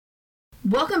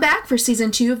Welcome back for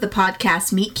season 2 of the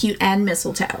podcast Meet Cute and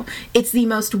Mistletoe. It's the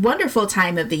most wonderful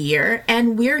time of the year,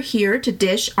 and we're here to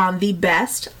dish on the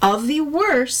best of the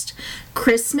worst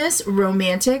Christmas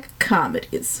romantic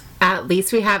comedies. At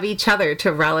least we have each other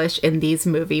to relish in these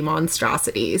movie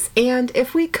monstrosities. And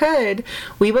if we could,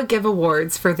 we would give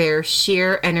awards for their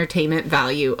sheer entertainment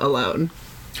value alone.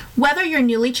 Whether you're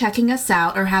newly checking us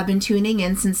out or have been tuning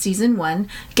in since season 1,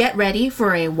 get ready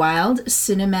for a wild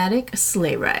cinematic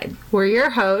sleigh ride. We're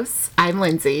your hosts. I'm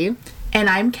Lindsay. And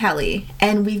I'm Kelly,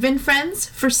 and we've been friends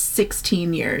for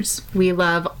 16 years. We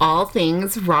love all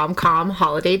things rom-com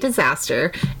holiday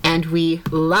disaster, and we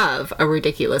love a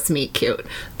ridiculous meet cute.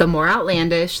 The more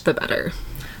outlandish, the better.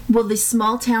 Will the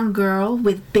small town girl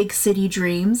with big city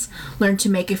dreams learn to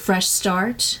make a fresh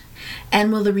start?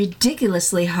 And will the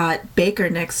ridiculously hot baker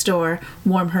next door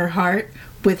warm her heart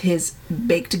with his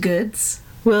baked goods?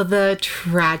 Will the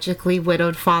tragically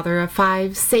widowed father of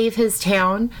 5 save his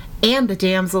town and the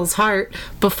damsel's heart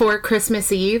before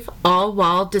Christmas Eve, all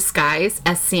while disguised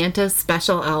as Santa's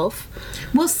special elf?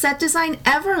 Will set design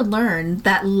ever learn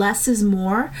that less is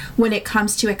more when it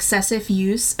comes to excessive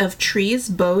use of trees,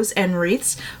 bows, and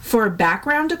wreaths for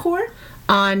background decor?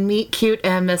 On Meet Cute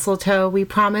and Mistletoe, we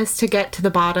promise to get to the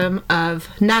bottom of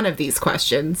none of these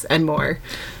questions and more.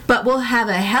 But we'll have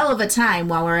a hell of a time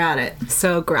while we're at it.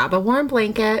 So grab a warm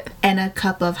blanket and a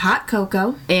cup of hot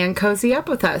cocoa and cozy up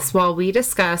with us while we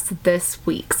discuss this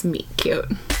week's Meet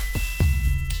Cute.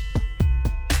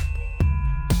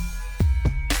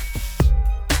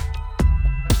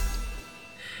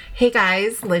 Hey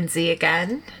guys, Lindsay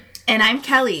again. And I'm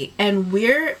Kelly, and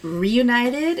we're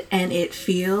reunited, and it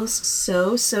feels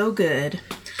so good.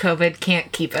 COVID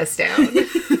can't keep us down.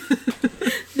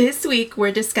 This week,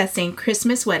 we're discussing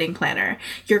Christmas Wedding Planner,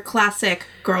 your classic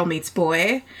girl meets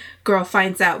boy, girl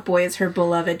finds out boy is her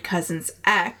beloved cousin's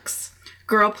ex,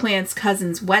 girl plans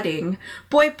cousin's wedding,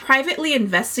 boy privately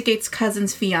investigates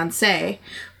cousin's fiancé,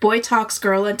 boy talks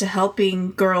girl into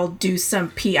helping girl do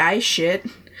some PI shit,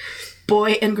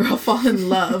 boy and girl fall in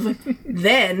love.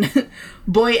 Then,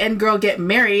 boy and girl get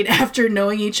married after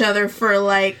knowing each other for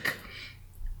like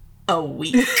a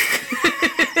week.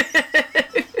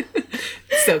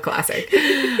 So classic.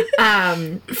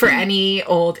 For any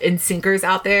old NSYNCers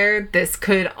out there, this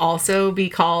could also be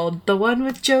called The One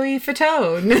with Joey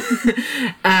Fatone.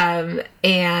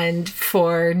 And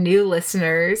for new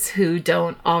listeners who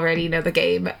don't already know the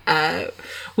game,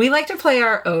 we like to play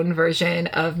our own version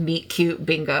of Meet Cute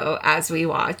Bingo as we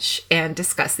watch and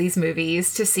discuss these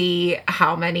movies to see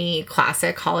how many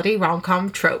classic holiday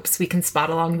rom-com tropes we can spot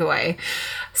along the way.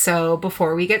 So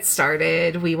before we get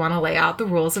started, we want to lay out the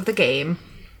rules of the game.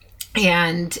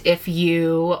 And if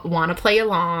you want to play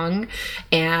along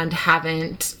and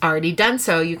haven't already done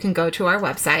so, you can go to our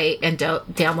website and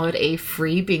download a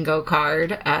free bingo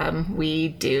card. We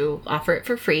do offer it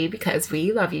for free because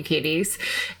we love you cuties.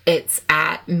 It's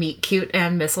at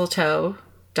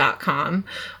meetcuteandmistletoe.com,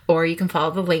 or you can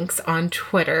follow the links on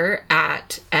Twitter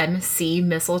at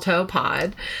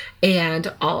MCMistletoePod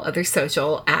and all other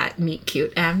social at Meet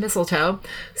Cute and Mistletoe.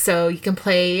 So you can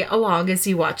play along as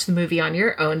you watch the movie on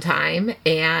your own time,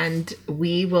 and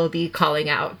we will be calling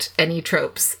out any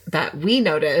tropes that we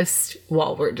noticed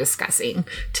while we're discussing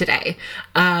today.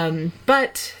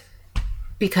 But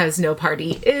because no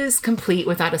party is complete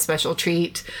without a special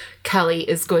treat, Kelly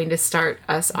is going to start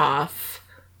us off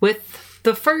with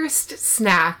the first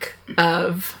snack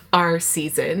of our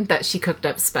season that she cooked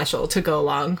up special to go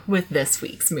along with this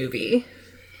week's movie.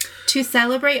 To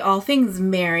celebrate all things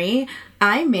merry,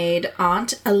 I made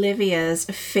Aunt Olivia's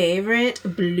favorite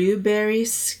blueberry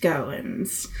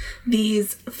scones.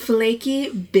 These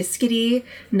flaky, biscuity,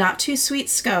 not too sweet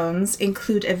scones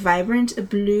include a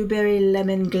vibrant blueberry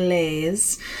lemon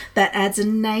glaze that adds a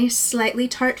nice, slightly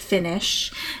tart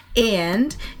finish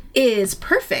and is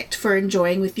perfect for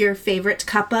enjoying with your favorite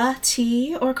cuppa,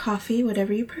 tea, or coffee,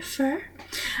 whatever you prefer.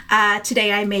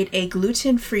 Today I made a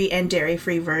gluten-free and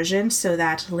dairy-free version so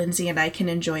that Lindsay and I can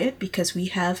enjoy it because we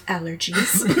have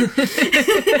allergies.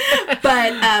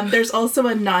 But there's also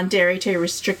a non-dairy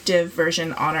restrictive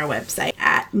version on our website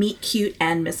at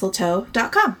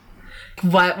meetcuteandmistletoe.com.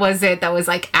 What was it that was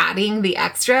like adding the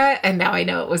extra? And now I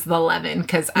know it was the lemon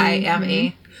because I am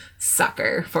a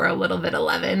sucker for a little bit of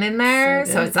lemon in there.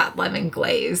 So it's that lemon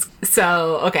glaze.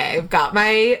 So, okay, I've got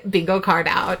my bingo card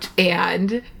out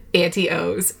and Auntie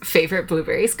O's favorite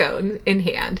blueberry scone in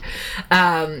hand.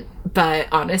 But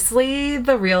honestly,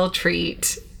 the real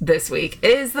treat this week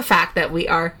is the fact that we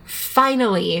are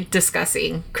finally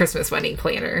discussing Christmas Wedding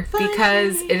Planner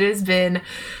because it has been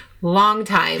long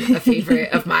time a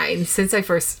favorite of mine since I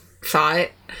first saw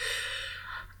it.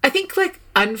 I think like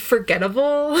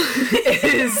unforgettable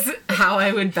is how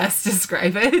I would best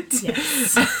describe it.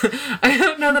 Yes. I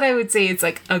don't know that I would say it's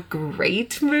like a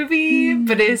great movie,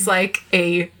 but it's like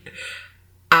a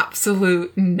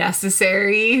absolute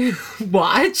necessary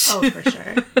watch. Oh, for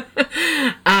sure.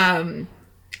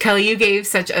 Kelly, you gave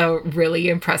such a really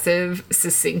impressive,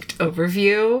 succinct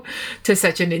overview to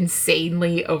such an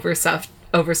insanely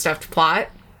overstuffed plot.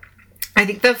 I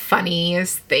think the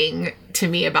funniest thing to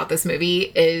me about this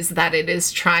movie is that it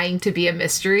is trying to be a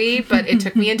mystery, but it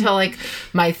took me until like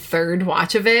my third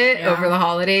watch of it over the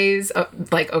holidays,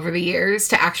 like over the years,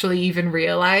 to actually even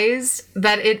realize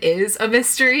that it is a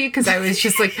mystery, because I was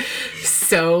just like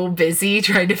so busy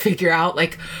trying to figure out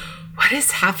like what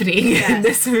is happening in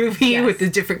this movie with the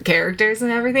different characters and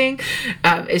everything.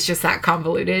 It's just that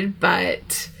convoluted,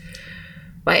 but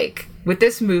like with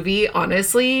this movie,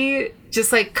 honestly,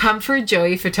 just like come for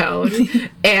Joey Fatone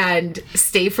and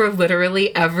stay for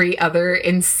literally every other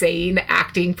insane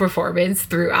acting performance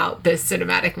throughout this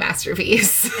cinematic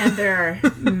masterpiece. And there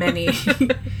are many.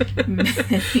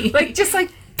 Like just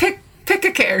like pick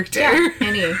a character. Yeah,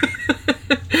 any.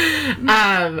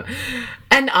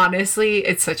 And honestly,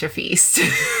 it's such a feast.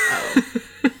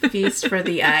 Feast for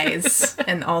the eyes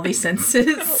and all the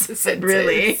senses.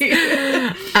 Really.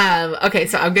 Okay,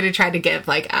 so I'm gonna try to give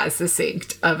like as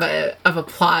succinct of a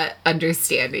plot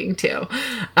understanding too.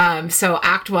 So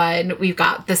Act 1, we've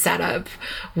got the setup.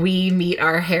 We meet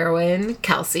our heroine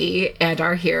Kelsey and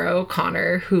our hero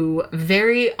Connor, who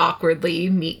very awkwardly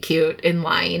meet cute in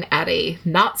line at a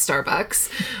not Starbucks,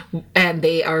 and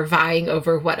they are vying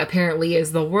over what apparently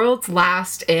is the world's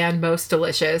last and most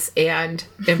delicious and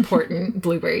important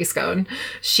blueberry scone.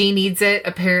 She needs it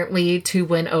apparently to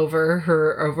win over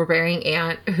her overbearing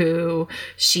aunt, who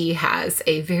she has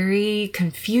a very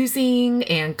confusing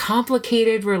and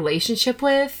complicated relationship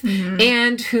with,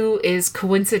 and who is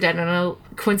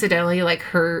coincidentally like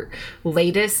her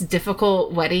latest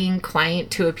difficult wedding client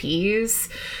to appease,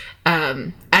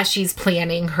 as she's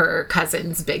planning her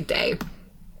cousin's big day.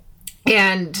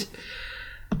 And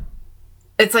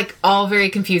it's like all very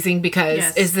confusing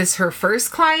because is this her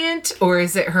first client or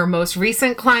is it her most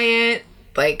recent client?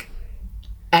 Like,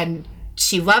 and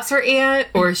she loves her aunt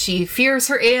or she fears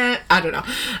her aunt. I don't know.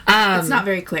 It's not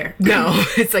very clear. No,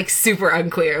 it's like super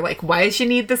unclear. Like, why does she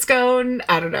need the scone?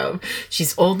 I don't know.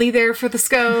 She's only there for the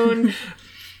scone.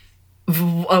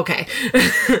 Okay.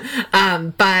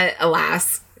 But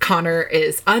alas, Connor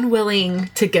is unwilling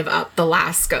to give up the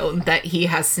last scone that he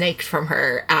has snaked from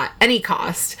her at any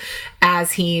cost,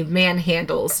 as he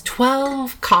manhandles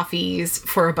 12 coffees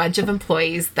for a bunch of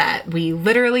employees that we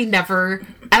literally never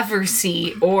ever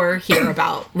see or hear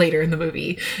about later in the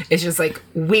movie. It's just like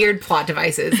weird plot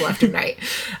devices left and right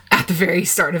at the very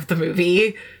start of the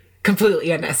movie. Completely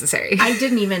unnecessary. I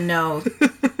didn't even know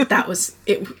that was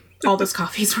it. All those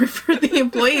coffees were for the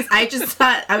employees. I just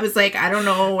thought, I was like, I don't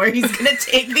know where he's going to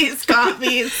take these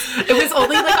coffees. It was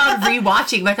only like on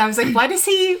rewatching. Like I was like, what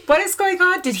is going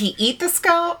on? Did he eat the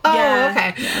scone? Oh,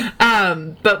 yeah. Okay.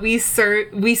 Yeah. But we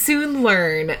soon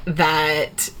learn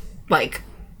that like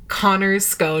Connor's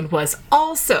scone was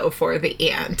also for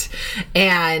the aunt,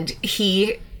 and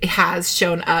he has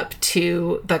shown up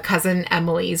to the cousin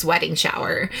Emily's wedding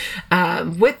shower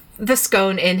with the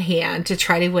scone in hand to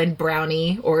try to win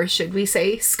brownie, or should we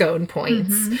say scone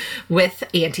points, with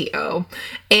Auntie O.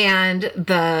 And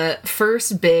the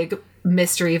first big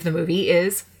mystery of the movie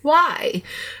is why.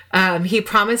 He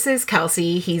promises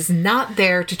Kelsey he's not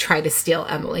there to try to steal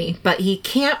Emily, but he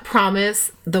can't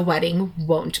promise the wedding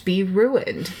won't be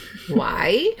ruined.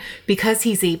 Why? Because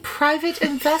he's a private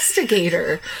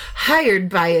investigator hired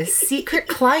by a secret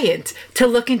client to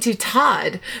look into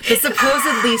Todd, the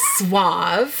supposedly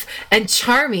suave and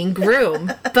charming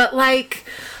groom. But like,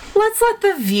 let's let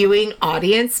the viewing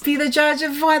audience be the judge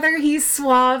of whether he's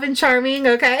suave and charming,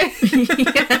 okay?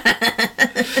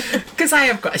 Because I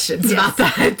have questions about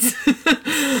that.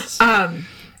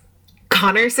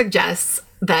 Connor suggests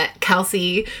that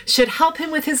Kelsey should help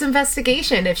him with his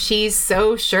investigation if she's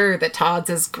so sure that Todd's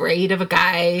as great of a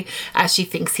guy as she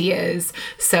thinks he is,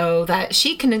 so that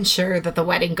she can ensure that the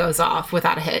wedding goes off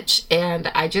without a hitch. And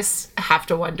I just have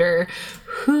to wonder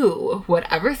who would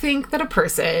ever think that a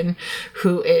person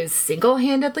who is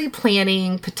single-handedly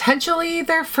planning potentially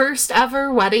their first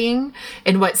ever wedding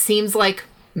in what seems like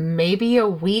maybe a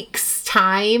week's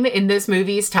time in this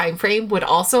movie's time frame would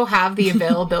also have the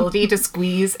availability to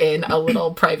squeeze in a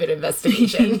little private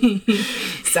investigation.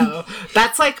 So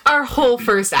that's like our whole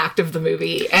first act of the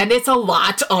movie, and it's a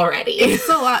lot already. It's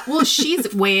a lot. Well,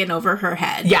 she's way in over her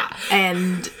head. Yeah.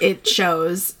 And it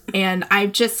shows. And I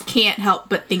just can't help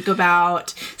but think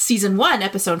about season 1,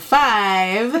 episode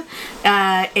 5,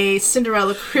 A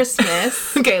Cinderella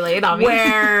Christmas. Okay, lay it on me.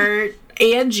 Where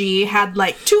Angie had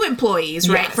like 2 employees,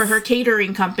 right, Yes. for her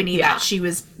catering company Yeah. that she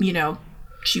was, you know,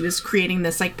 she was creating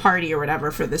this like party or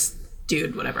whatever for this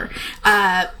dude, whatever.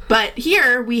 But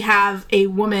here we have a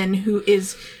woman who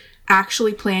is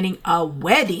actually planning a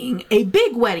wedding, a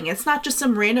big wedding. It's not just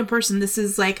some random person. This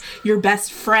is like your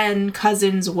best friend,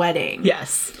 cousin's wedding.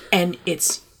 Yes. And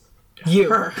it's You.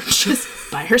 her just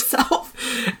by herself.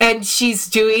 And she's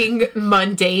doing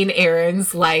mundane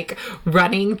errands like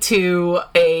running to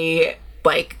a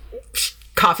like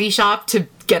coffee shop to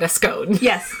get a scone.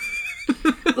 Yes.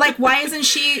 Like, why isn't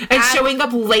she And showing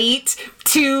up late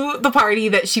to the party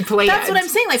that she planned. That's what I'm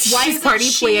saying. Like, why she's isn't party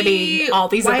she planning all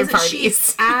these why other isn't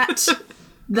parties she at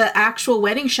the actual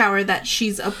wedding shower that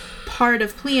she's a part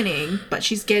of planning, but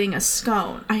she's getting a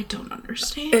scone? I don't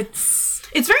understand.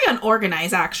 It's very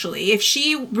unorganized, actually. If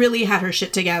she really had her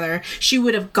shit together, she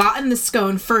would have gotten the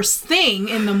scone first thing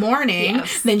in the morning.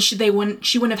 Yes. Then she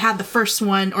wouldn't have had the first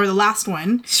one or the last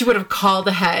one. She would have called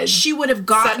ahead. She would have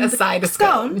gotten set aside the a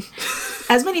scone.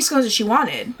 as many scones as she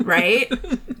wanted, right?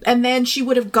 And then she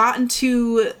would have gotten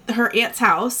to her aunt's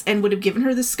house and would have given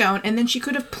her the scone, and then she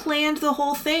could have planned the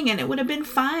whole thing, and it would have been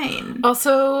fine.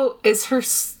 Also, is her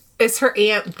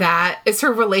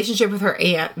relationship with her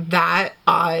aunt that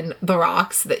on the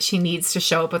rocks that she needs to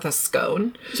show up with a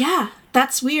scone? Yeah,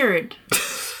 that's weird.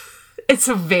 It's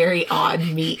a very odd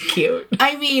meet cute.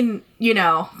 I mean, you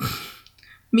know,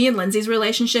 me and Lindsay's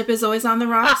relationship is always on the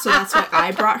rocks, so that's why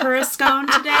I brought her a scone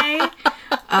today.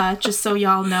 Just so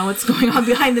y'all know what's going on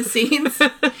behind the scenes.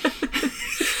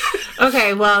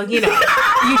 Okay, well, you know,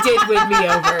 you did win me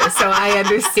over, so I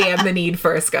understand the need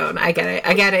for a scone. I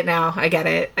get it now. I get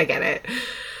it.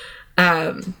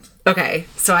 Okay,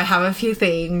 so I have a few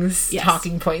things, Yes.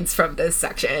 talking points from this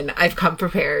section. I've come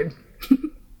prepared.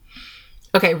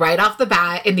 Okay, right off the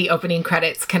bat, in the opening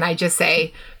credits, can I just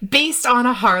say, based on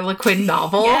a Harlequin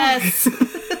novel? Yes.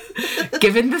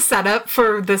 Given the setup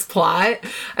for this plot,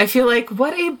 I feel like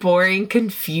what a boring,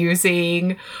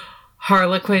 confusing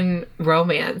Harlequin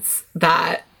romance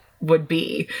that would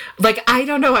be. Like, I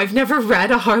don't know. I've never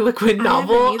read a Harlequin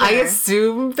novel. I either.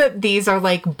 assume that these are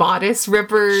like bodice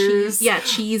rippers. Yeah,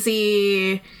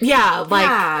 cheesy. Yeah, like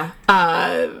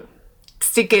Yeah.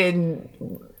 sticking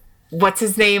what's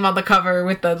his name on the cover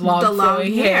with the long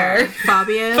flowing hair.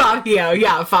 Fabio.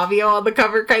 Fabio on the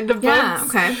cover kind of books. Yeah,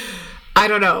 okay. I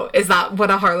don't know. Is that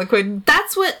what a Harlequin?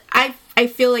 That's what I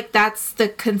feel like that's the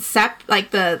concept,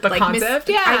 like the like concept,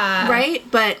 yeah. right?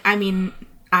 But I mean,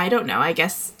 I don't know. I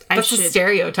guess That's a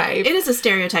stereotype. It is a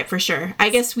stereotype for sure. I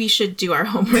guess we should do our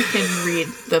homework and read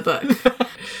the book.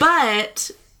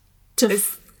 But to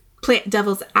play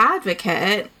devil's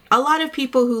advocate, a lot of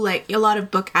people who like a lot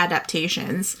of book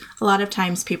adaptations, a lot of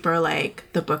times people are like,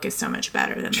 the book is so much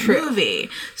better than the movie.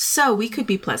 So we could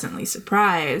be pleasantly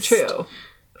surprised. True.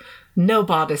 No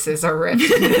bodices are ripped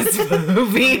in this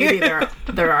movie. Maybe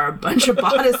there are a bunch of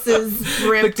bodices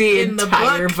ripped in the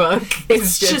entire book.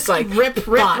 It's just like rip,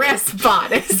 bodice,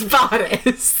 rip.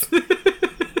 bodice.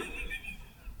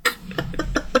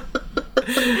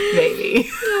 Maybe.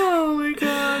 Oh my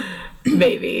god.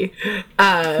 Maybe.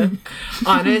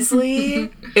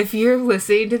 Honestly, if you're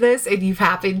listening to this and you've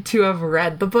happened to have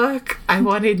read the book, I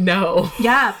want to know.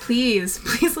 Yeah, please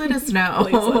let us know.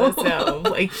 Please let us know.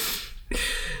 Like,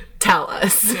 tell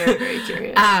us. Very, very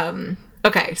curious.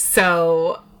 Okay,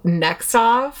 so next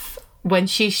off, when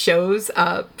she shows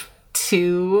up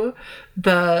to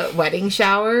the wedding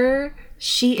shower,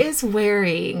 she is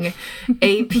wearing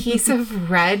a piece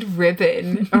of red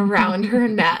ribbon around her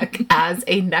neck as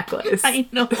a necklace. I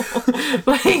know.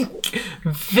 Like,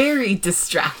 very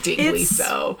distractingly It's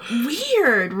so.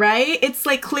 weird, right? It's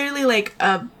like clearly like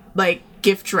a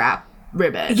gift wrap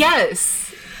ribbon.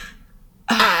 Yes.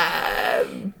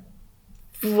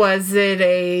 Was it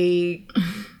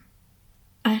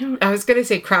I was going to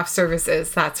say craft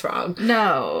services. That's wrong.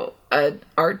 No. An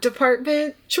art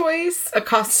department choice? A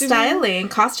costume?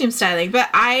 Costume styling. But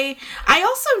I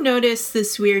also noticed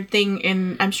this weird thing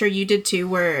in, I'm sure you did too,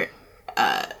 where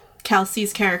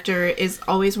Kelsey's character is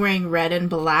always wearing red and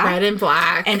black. Red and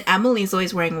black. And Emily's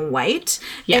always wearing white.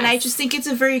 Yes. And I just think it's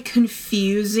a very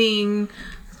confusing,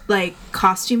 like,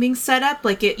 costuming setup.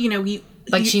 Like, it, you know,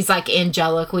 she's like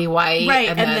angelically white. right,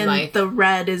 and then like the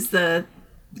red is the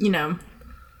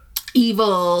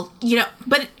evil,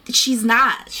 but she's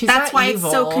not. That's not why evil.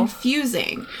 It's so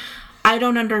confusing. I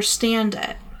don't understand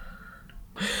it.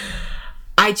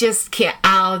 I just can't.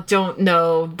 I don't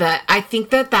know that. I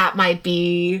think that might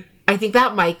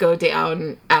go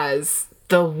down as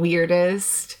the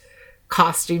weirdest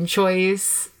costume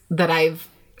choice that I've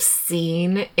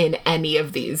seen in any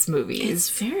of these movies. It's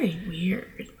very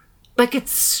weird. Like,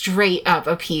 it's straight up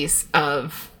a piece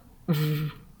of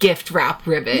gift wrap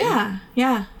ribbon.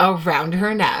 Yeah. Around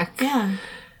her neck. Yeah.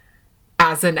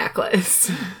 As a necklace.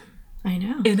 I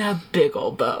know. In a big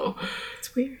old bow.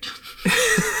 It's weird.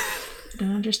 I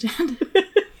don't understand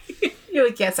it. You're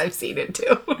like, yes, I've seen it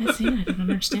too. I've seen it. I don't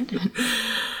understand it.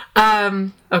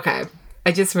 Okay.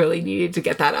 I just really needed to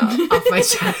get that out off my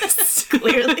chest.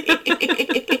 Clearly.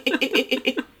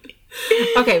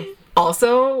 Okay.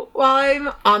 Also, while I'm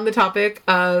on the topic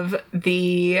of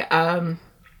the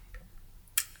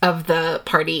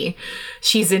party,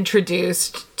 she's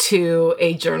introduced to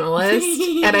a journalist.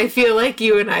 And I feel like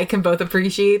you and I can both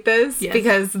appreciate this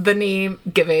because the name,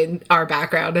 given our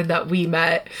background and that we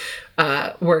met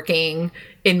working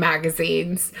in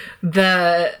magazines,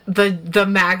 the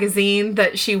magazine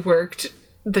that she worked,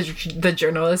 the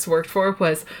journalist worked for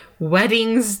was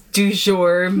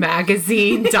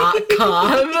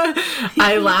WeddingsDujourMagazine.com.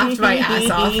 I laughed my ass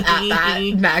off at that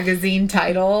magazine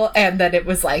title, and then it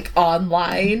was like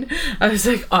online. I was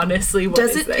like, honestly, what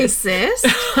Does is it this? exist?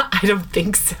 I don't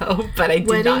think so, but I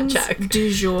did not check.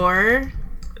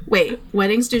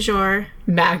 Weddings du jour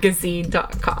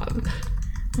Magazine.com.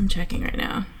 I'm checking right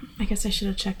now. I guess I should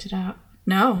have checked it out.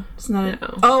 No, it's not.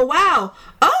 No. Oh, wow.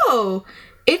 Oh,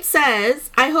 it says,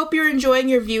 I hope you're enjoying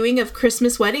your viewing of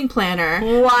Christmas Wedding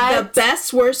Planner. What? The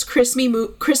best, worst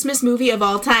Christmas movie of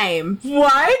all time.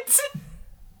 What?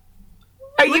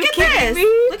 Are you kidding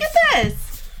me? Look at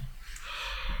this.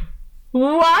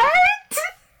 What?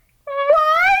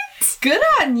 Good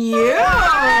on you.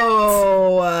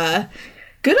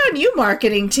 Good on you,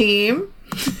 marketing team.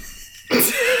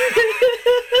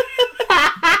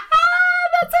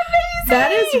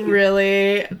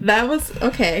 That was,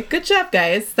 okay. Good job,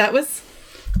 guys. That was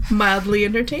mildly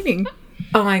entertaining.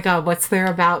 Oh my god, what's there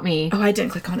about me? Oh, I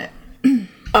didn't click on it.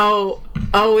 Oh,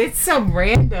 it's some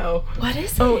rando. What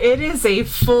is it? Oh, it is a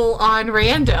full-on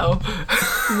rando.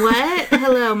 What?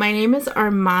 Hello, my name is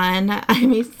Arman.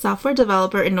 I'm a software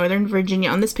developer in Northern Virginia.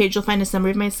 On this page, you'll find a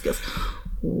summary of my skills.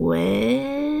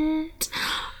 What?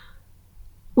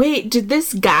 Wait, did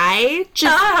this guy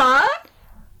just...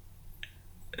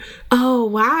 Oh,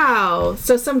 wow.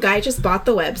 So some guy just bought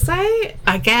the website?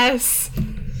 I guess.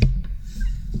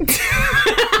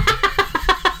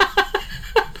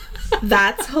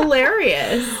 That's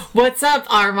hilarious. What's up,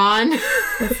 Armand?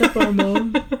 What's up,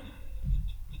 Armand?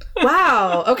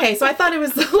 Wow. Okay, so I thought it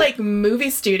was like movie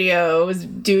studio was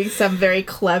doing some very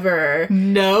clever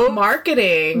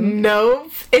marketing.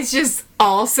 Nope. It's just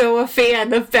also a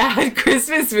fan of bad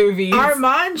Christmas movies.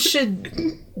 Armand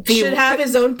should have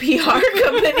his own PR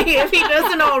company if he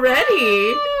doesn't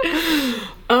already.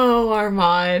 Oh,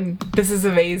 Armand, this is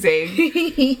amazing.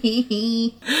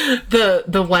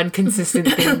 The one consistent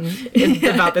thing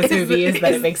about this movie is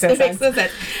that it makes no sense.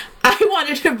 I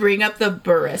wanted to bring up the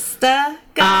barista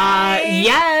guy.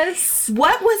 Yes.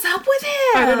 What was up with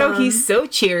him? I don't know. He's so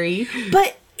cheery.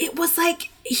 But it was like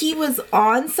he was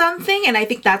on something, and I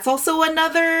think that's also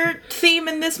another theme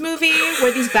in this movie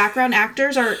where these background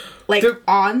actors are like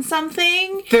on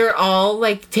something. They're all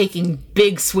like taking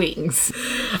big swings.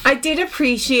 I did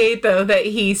appreciate though that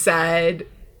he said,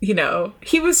 he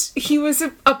was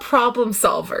a problem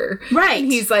solver. Right.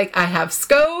 And he's like, I have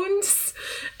scones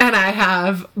and I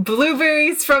have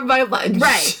blueberries from my lunch.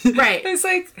 Right. I was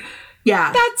like,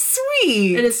 yeah. That's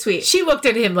sweet. It is sweet. She looked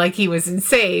at him like he was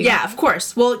insane. Yeah, of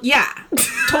course. Well, yeah,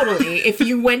 totally. If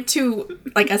you went to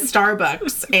like a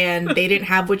Starbucks and they didn't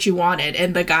have what you wanted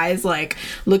and the guy's like,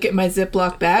 look at my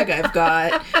Ziploc bag I've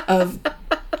got of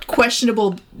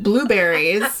questionable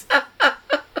blueberries.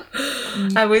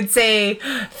 I would say,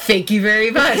 thank you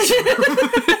very much.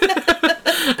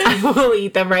 I will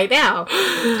eat them right now.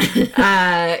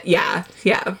 Yeah.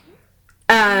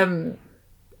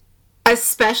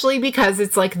 Especially because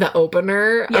it's like the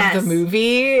opener of the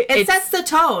movie. It sets the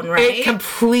tone, right? It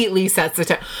completely sets the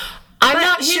tone. I'm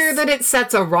not sure that it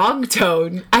sets a wrong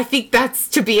tone. I think that's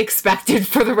to be expected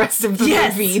for the rest of the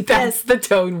movie. That's the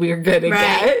tone we're gonna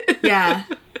get. Yeah.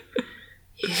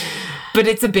 But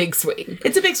it's a big swing.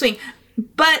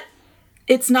 But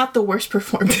it's not the worst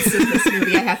performance in this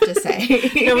movie, I have to say.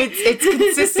 No, it's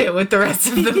consistent with the rest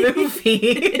of the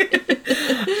movie.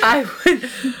 I would...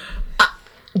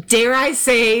 dare I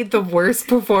say the worst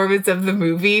performance of the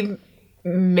movie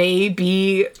may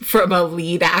be from a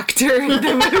lead actor in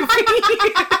the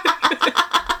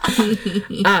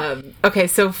movie. Okay,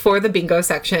 so for the bingo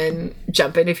section,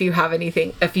 jump in if you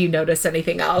noticed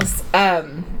anything else.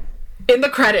 In the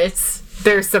credits,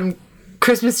 there's some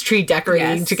Christmas tree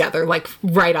decorating together, like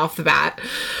right off the bat.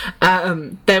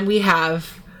 Then we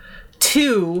have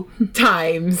 2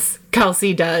 times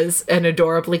Kelsey does an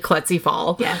adorably klutzy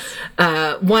fall. Yes.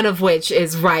 One of which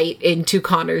is right into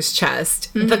Connor's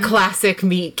chest. The classic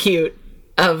meet cute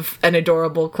of an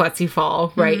adorable klutzy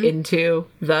fall right into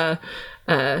the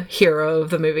hero of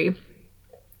the movie.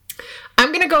 I'm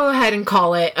going to go ahead and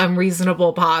call it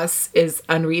Unreasonable Boss is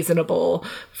Unreasonable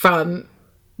from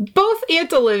both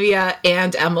Aunt Olivia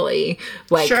and Emily,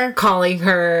 like calling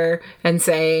her and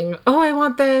saying, oh, I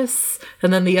want this.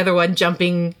 And then the other one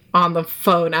jumping on the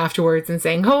phone afterwards and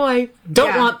saying, oh, I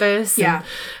don't want this. Yeah. And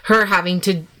her having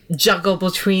to juggle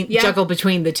between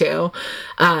the two.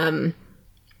 And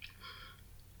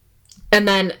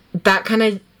then that kind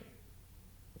of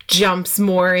jumps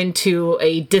more into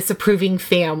a disapproving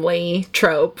family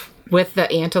trope with the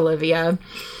Aunt Olivia.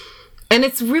 And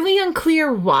it's really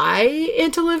unclear why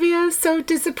Aunt Olivia is so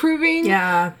disapproving.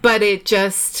 Yeah. But it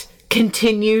just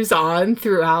continues on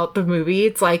throughout the movie.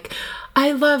 It's like,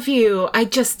 I love you. I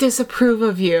just disapprove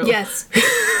of you. Yes.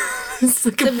 It's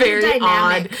like a very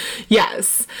odd.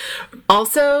 Yes.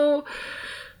 Also,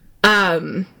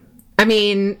 I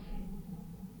mean,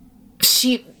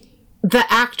 the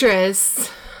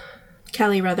actress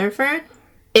Kelly Rutherford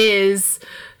is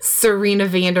Serena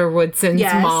van der Woodson's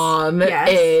mom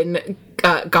in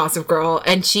Gossip Girl,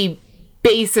 and she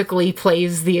basically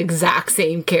plays the exact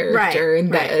same character in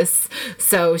this.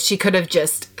 So she could have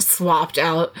just swapped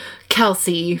out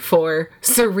Kelsey for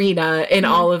Serena in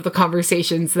all of the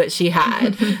conversations that she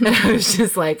had. And I was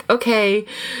just like, okay,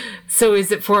 so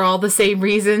is it for all the same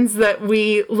reasons that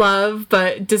we love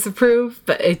but disapprove?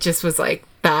 But it just was like,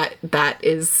 that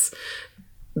is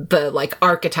the like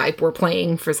archetype we're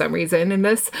playing for some reason in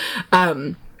this.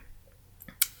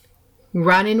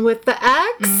 Running with the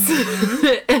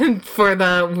ex and for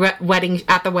the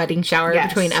wedding shower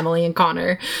between Emily and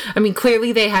Connor. I mean,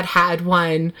 clearly they had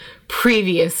one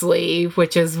previously,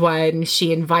 which is when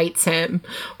she invites him,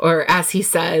 or as he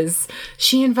says,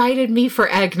 she invited me for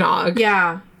eggnog.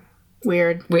 Yeah.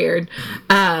 Weird.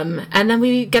 And then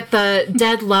we get the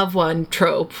dead loved one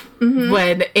trope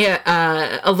when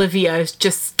Olivia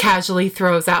just casually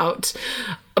throws out,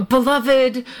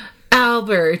 beloved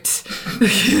Albert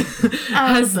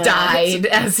has died,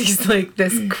 as he's like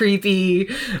this creepy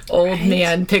old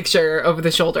man picture over the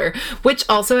shoulder. Which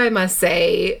also, I must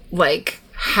say, like,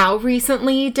 how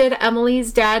recently did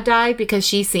Emily's dad die? Because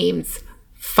she seems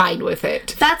fine with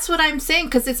it. That's what I'm saying,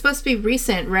 because it's supposed to be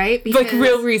recent, right? Because like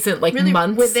real recent, like really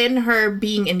months. Within her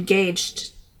being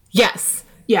engaged. Yes.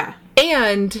 Yeah.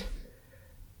 And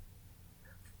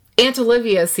Aunt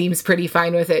Olivia seems pretty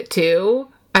fine with it too.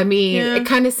 I mean, it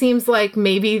kind of seems like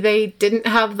maybe they didn't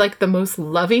have like the most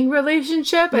loving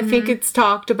relationship. I think it's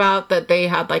talked about that they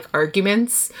had like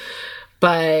arguments,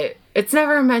 but it's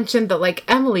never mentioned that like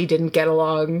Emily didn't get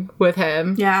along with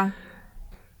him. Yeah.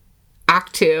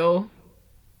 Act 2.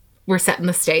 We're setting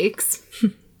the stakes.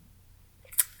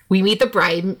 We meet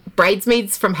the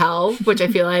bridesmaids from hell, which I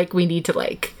feel like we need to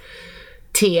like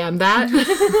TM that.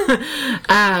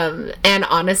 And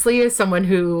honestly, as someone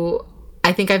who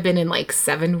I think I've been in like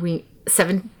 7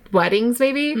 weddings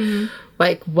maybe,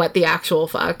 like what the actual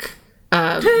fuck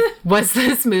was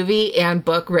this movie and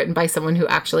book written by someone who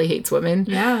actually hates women.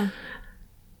 Yeah.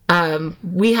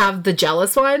 We have the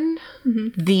jealous one,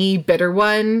 the bitter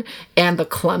one, and the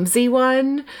clumsy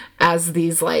one as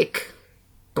these like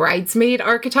bridesmaid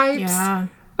archetypes. Yeah.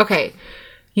 Okay.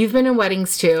 You've been in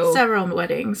weddings too. Several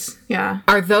weddings. Yeah.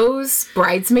 Are those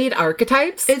bridesmaid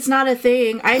archetypes? It's not a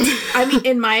thing. I mean,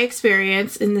 in my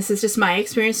experience, and this is just my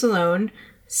experience alone,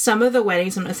 some of the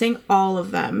weddings, I'm not saying all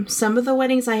of them, some of the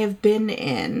weddings I have been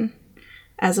in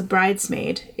as a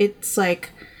bridesmaid, it's like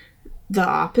the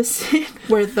opposite,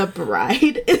 where the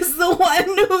bride is the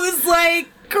one who's like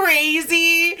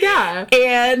crazy. Yeah.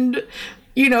 And,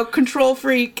 you know, control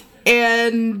freak.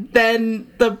 And then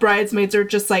the bridesmaids are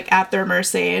just like at their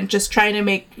mercy and just trying to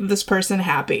make this person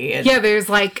happy. And there's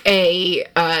like a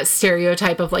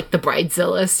stereotype of like the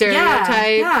bridezilla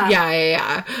stereotype.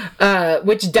 Yeah.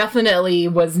 Which definitely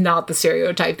was not the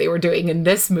stereotype they were doing in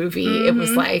this movie. It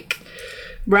was like,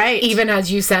 right. Even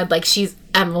as you said, like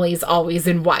Emily's always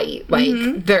in white.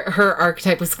 Like her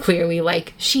archetype was clearly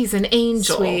like she's an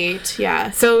angel. Sweet,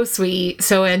 yeah. So sweet,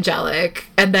 so angelic.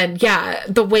 And then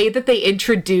the way that they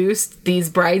introduced these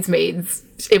bridesmaids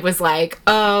it was like,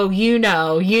 oh, you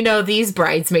know these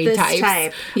bridesmaid This types.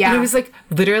 type, yeah. And I was like,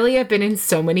 literally, I've been in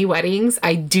so many weddings.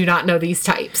 I do not know these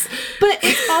types. But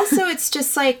it's also, it's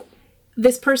just like,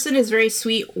 this person is very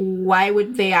sweet. Why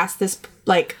would they ask this,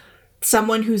 like,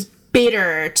 someone who's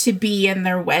bitter to be in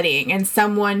their wedding, and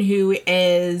someone who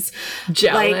is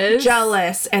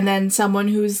jealous, and then someone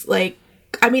who's like,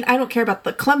 I mean, I don't care about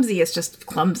the clumsy, it's just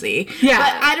clumsy. Yeah.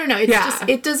 But I don't know. It's just,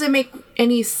 it doesn't make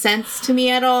any sense to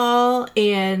me at all.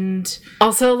 And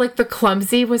also, like, the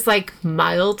clumsy was like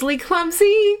mildly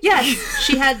clumsy. yes,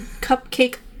 she had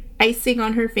cupcake icing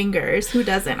on her fingers. Who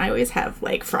doesn't? I always have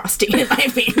like frosting in my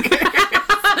fingers.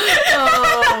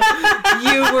 Oh,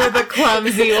 you were the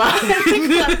clumsy one.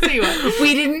 The clumsy one.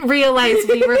 We didn't realize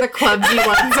we were the clumsy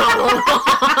ones all along.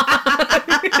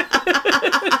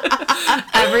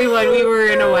 Everyone we were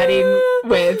in a wedding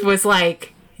with was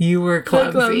like, you were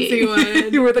clumsy. clumsy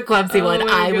one. You were the clumsy one.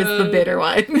 my I was the God. bitter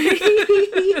one.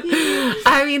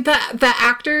 I mean, the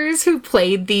actors who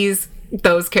played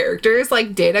those characters,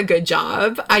 like, did a good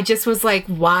job. I just was like,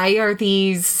 why are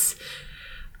these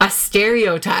a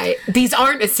stereotype? These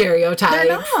aren't a stereotype.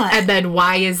 They're not. And then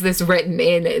why is this written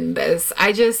in this?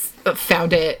 I just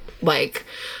found it, like,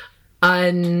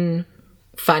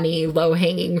 unfunny,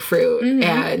 low-hanging fruit.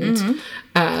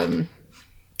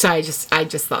 So I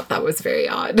just thought that was very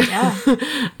odd. Yeah.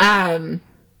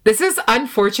 This is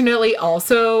unfortunately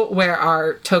also where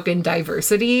our token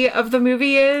diversity of the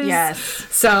movie is. Yes.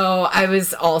 So I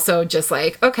was also just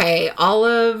like, okay, all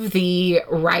of the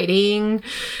writing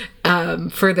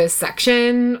for this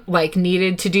section, like,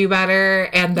 needed to do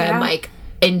better. And then, like,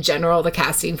 in general, the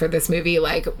casting for this movie,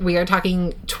 like, we are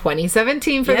talking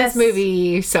 2017 for this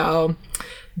movie. So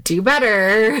do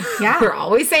better. Yeah. We're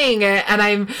always saying it. And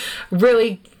I'm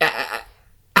really...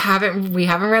 we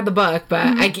haven't read the book, but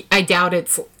I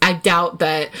doubt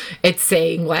that it's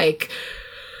saying, like,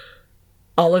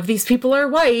 all of these people are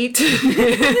white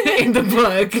in the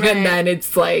book. Right. And then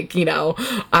it's like, you know,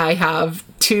 I have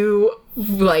two,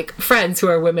 like, friends who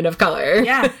are women of color.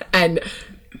 Yeah. And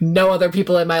no other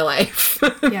people in my life.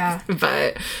 Yeah.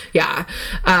 But yeah,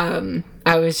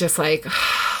 I was just like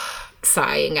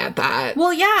sighing at that.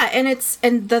 Well, yeah, and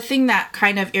the thing that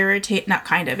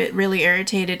it really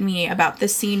irritated me about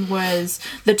this scene was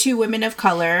the two women of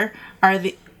color are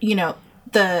the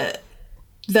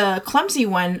clumsy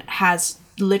one has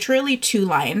literally 2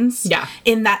 lines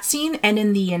in that scene and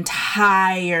in the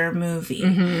entire movie.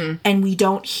 And we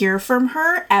don't hear from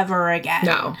her ever again.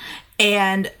 No.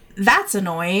 And that's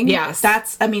annoying. Yes.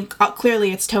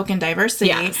 Clearly it's token diversity.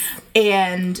 Yes.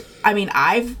 And I mean,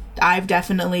 I've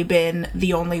definitely been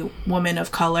the only woman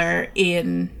of color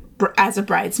as a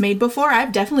bridesmaid before.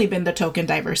 I've definitely been the token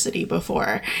diversity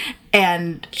before.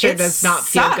 And sure does not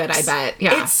feel good, I bet.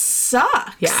 Yeah. It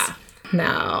sucks. Yeah.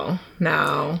 No.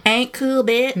 Ain't cool,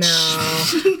 bitch.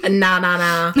 No.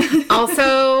 Nah.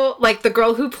 Also, like, the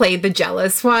girl who played the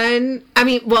jealous one, I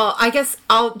mean, well, I guess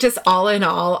all in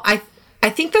all, I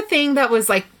think the thing that was,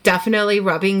 like, definitely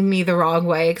rubbing me the wrong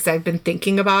way, because I've been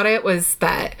thinking about it, was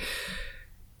that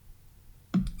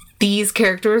these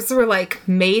characters were, like,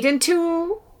 made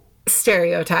into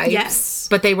stereotypes. Yes.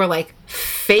 But they were, like,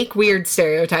 fake weird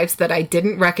stereotypes that I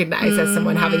didn't recognize as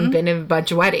someone having been in a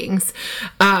bunch of weddings.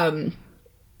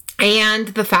 And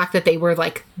the fact that they were,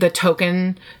 like, the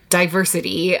token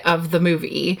diversity of the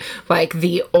movie, like,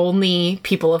 the only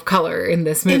people of color in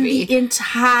this movie. In the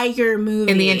entire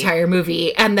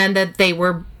movie. And then that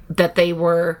they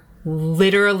were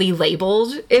literally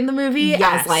labeled in the movie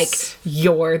as, like,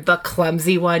 you're the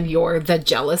clumsy one, you're the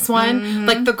jealous one.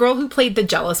 Like, the girl who played the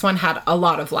jealous one had a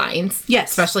lot of lines. Yes.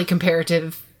 Especially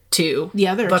comparative to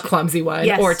the clumsy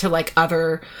one, or to, like,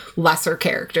 other lesser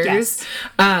characters. Yes.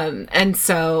 And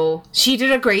so she did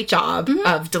a great job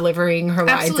of delivering her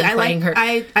lines and playing her.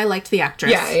 I liked the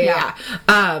actress. Yeah.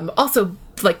 Also,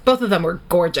 like, both of them were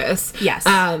gorgeous. Yes.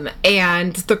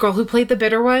 And the girl who played the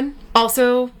bitter one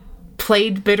also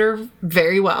played bitter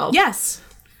very well. Yes.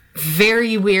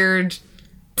 Very weird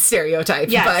stereotype.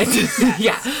 Yes. But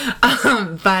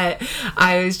yeah. But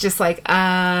I was just like,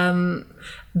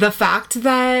 the fact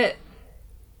that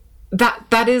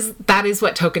is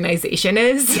what tokenization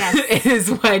is. Yes. Is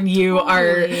when you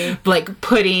are, like,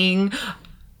 putting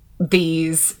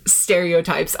these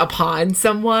stereotypes upon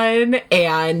someone,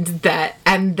 and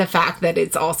the fact that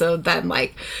it's also then,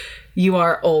 like, you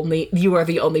are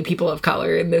the only people of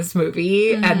color in this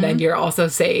movie, and then you're also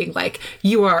saying, like,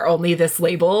 you are only this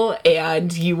label,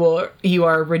 and you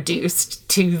are reduced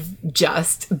to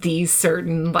just these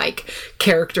certain, like,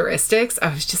 characteristics.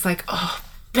 I was just like, oh,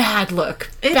 bad look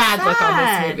on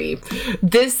this movie.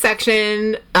 This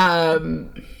section,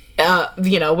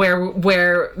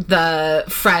 where the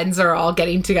friends are all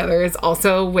getting together is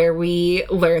also where we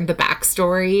learn the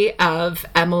backstory of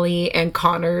Emily and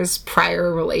Connor's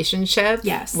prior relationship.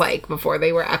 Yes. Like, before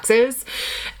they were exes.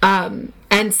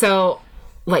 And so,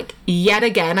 like, yet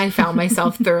again, I found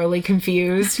myself thoroughly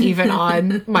confused, even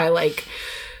on my, like,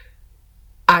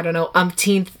 I don't know,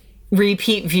 umpteenth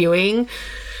repeat viewing.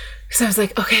 So I was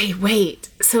like, okay, wait.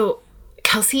 So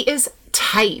Kelsey is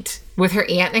tight with her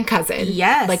aunt and cousin.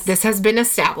 Yes. Like, this has been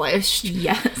established.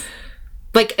 Yes.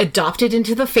 Like, adopted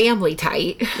into the family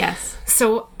tight. Yes.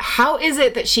 So how is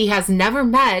it that she has never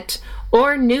met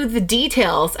or knew the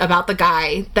details about the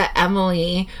guy that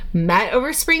Emily met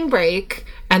over spring break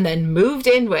and then moved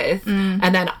in with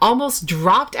and then almost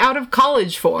dropped out of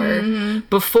college for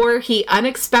before he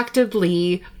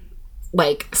unexpectedly,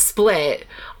 like, split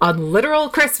on literal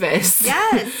Christmas?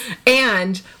 Yes.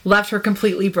 And left her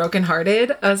completely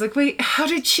brokenhearted. I was like, wait, how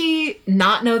did she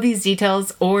not know these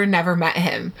details or never met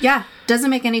him? Yeah. Doesn't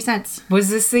make any sense. Was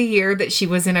this the year that she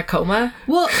was in a coma?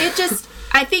 Well,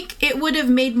 I think it would have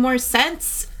made more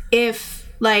sense if,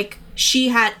 like, she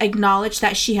had acknowledged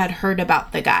that she had heard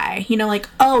about the guy. You know, like,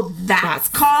 oh, that's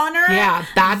Connor? Yeah,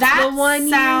 that's the one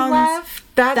you left?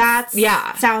 That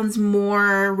sounds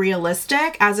more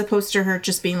realistic, as opposed to her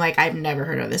just being like, I've never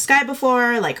heard of this guy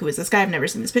before. Like, who is this guy? I've never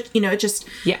seen this picture. You know, it just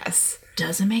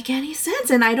doesn't make any sense.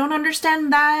 And I don't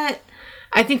understand that.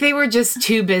 I think they were just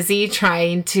too busy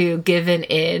trying to give an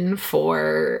in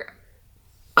for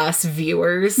us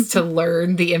viewers to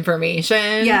learn the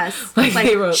information. Yes. Like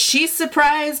they wrote, she's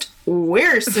surprised,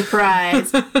 we're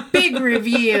surprised. Big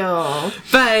reveal.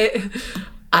 But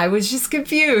I was just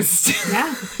confused.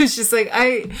 Yeah. It's just like,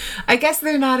 I guess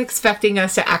they're not expecting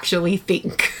us to actually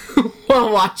think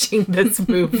while watching this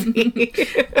movie.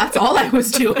 That's all I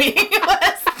was doing,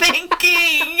 was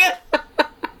thinking.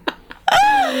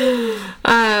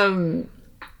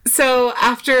 So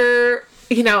after,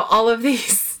 all of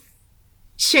these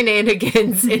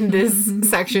shenanigans in this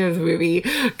section of the movie,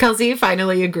 Kelsey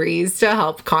finally agrees to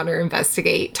help Connor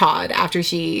investigate Todd after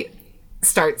she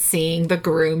starts seeing the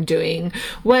groom doing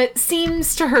what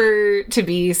seems to her to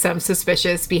be some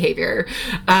suspicious behavior,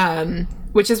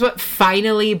 which is what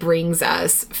finally brings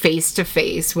us face to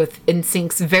face with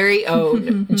NSYNC's very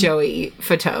own Joey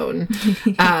Fatone.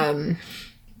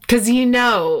 Because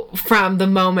from the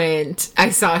moment I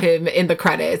saw him in the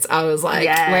credits, I was like,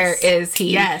 where is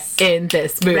he in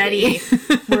this movie? Ready.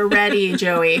 We're ready,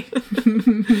 Joey.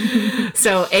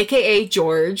 So, a.k.a.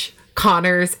 George,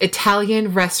 Connor's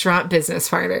Italian restaurant business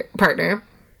partner.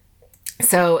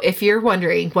 So, if you're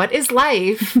wondering, what is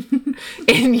life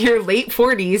in your late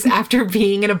 40s after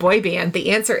being in a boy band?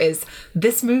 The answer is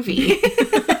this movie.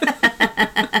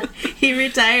 He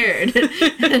retired.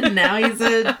 And now he's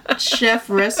a chef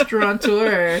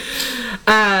restaurateur.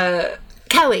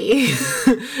 Kelly,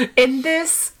 in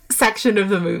this section of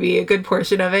the movie, a good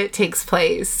portion of it takes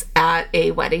place at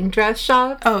a wedding dress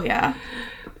shop. Oh, yeah.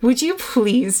 Would you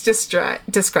please describe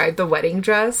the wedding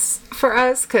dress for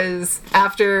us? Because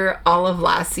after all of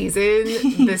last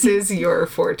season, this is your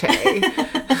forte.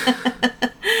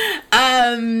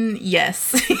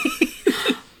 Yes.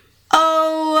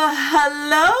 Oh,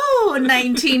 hello,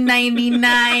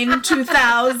 1999,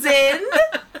 2000.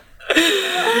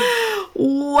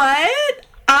 What?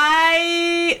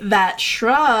 That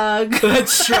shrug. That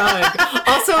shrug.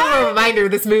 Also, a reminder,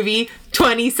 this movie,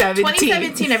 2017.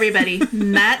 2017, everybody.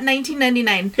 Not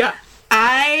 1999. Yeah.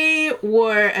 I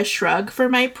wore a shrug for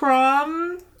my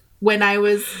prom when I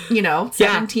was,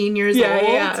 17 years old.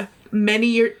 Yeah. Many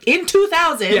years, in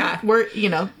 2000. Yeah.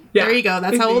 There you go.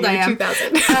 That's how old I am.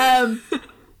 2000.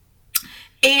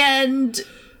 And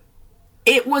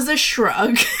it was a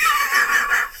shrug.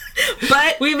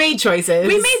 But we made choices.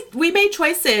 We made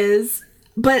choices,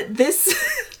 but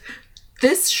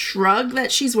this shrug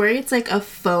that she's wearing, it's like a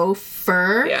faux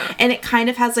fur, and it kind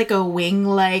of has like a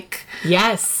wing-like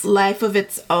life of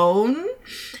its own.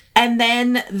 And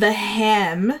then the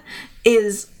hem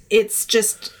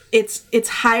it's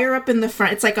higher up in the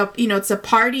front. It's like it's a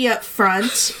party up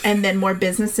front and then more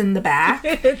business in the back.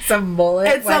 It's a mullet.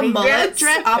 It's a mullet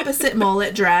dress, opposite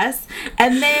mullet dress,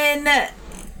 and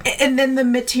then the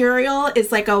material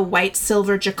is like a white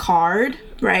silver jacquard,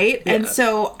 right? Yeah. And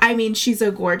so, I mean, she's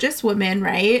a gorgeous woman,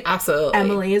 right? Absolutely.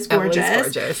 Emily is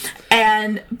gorgeous.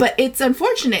 But it's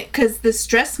unfortunate because this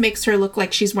dress makes her look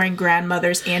like she's wearing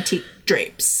grandmother's antique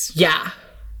drapes. Yeah.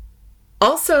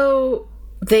 Also,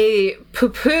 they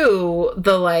poo-poo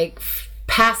the,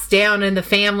 passed down in the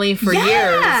family for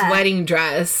years wedding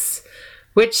dress,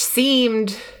 which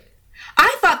seemed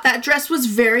I thought that dress was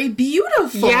very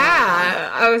beautiful.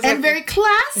 Yeah. I was and like, very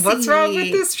classy. what's wrong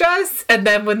with this dress? And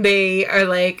then when they are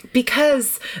like,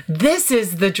 because this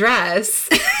is the dress,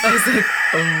 I was like,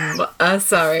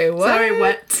 sorry, what? Sorry,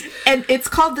 what? And it's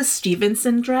called the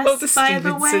Stevenson dress, Oh, the by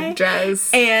the way. Stevenson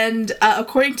dress. And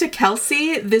according to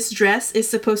Kelsey, this dress is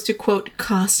supposed to, quote,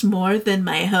 cost more than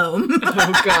my home.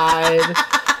 Oh, God.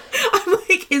 I'm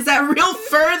like, is that real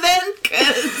fur then?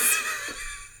 'Cause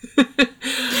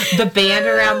the band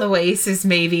around the waist is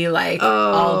maybe like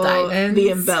all diamonds. The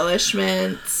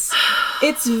embellishments.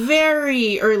 It's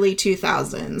very early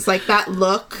 2000s. Like that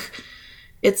look,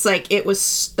 it's like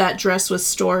that dress was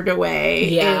stored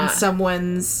away in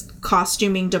someone's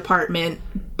costuming department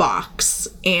box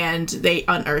and they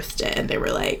unearthed it and they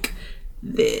were like,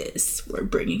 we're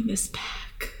bringing this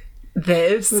back.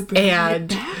 This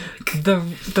and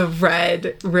the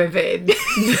red ribbon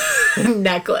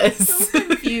necklace. So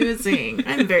confusing.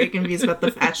 I'm very confused about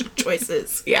the fashion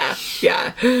choices. Yeah.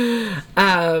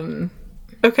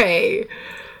 Okay.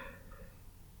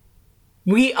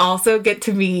 We also get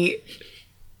to meet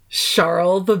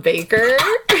Charles the baker.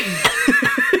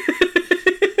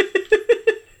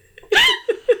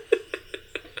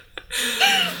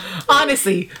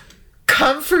 Honestly,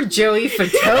 come for Joey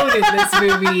Fatone in this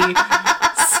movie.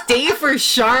 Stay for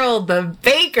Charles the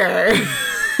baker.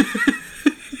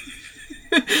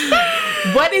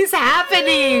 What is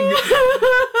happening?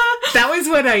 That was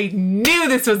when I knew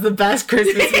this was the best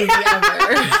Christmas movie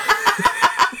ever.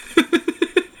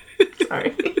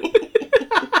 Sorry.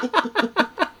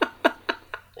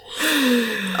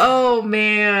 Oh,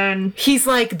 man. He's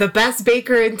like the best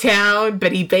baker in town,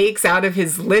 but he bakes out of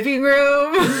his living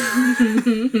room.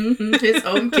 His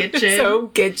own kitchen. His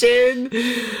own kitchen.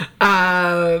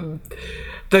 The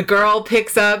girl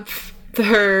picks up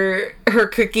her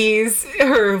cookies,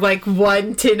 her like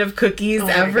one tin of cookies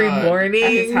every morning.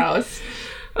 At his house.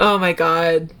 Oh my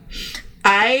God.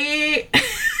 As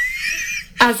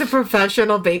a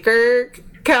professional baker,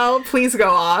 Kel, please go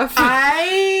off.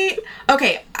 I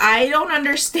don't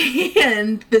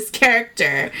understand this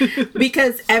character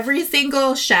because every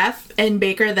single chef and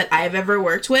baker that I've ever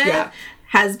worked with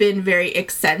has been very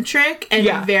eccentric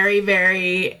and very,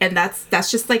 very, and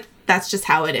that's just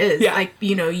how it is. Yeah. Like,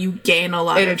 you know, you gain a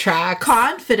lot of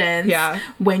confidence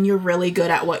when you're really good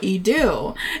at what you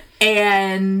do.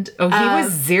 And he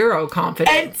was zero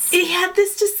confidence. And he had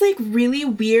this just like really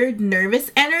weird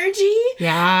nervous energy.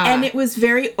 Yeah. And it was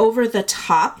very over the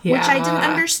top, which I didn't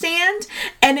understand.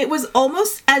 And it was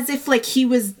almost as if like he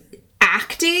was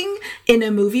acting in a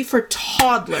movie for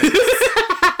toddlers.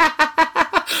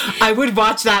 I would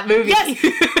watch that movie. Yes.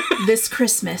 This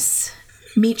Christmas,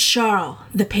 meet Charles,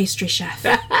 the pastry chef,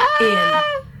 in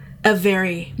a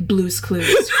very Blue's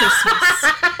Clues Christmas.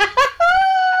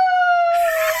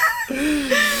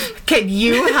 Can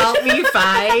you help me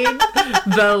find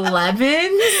the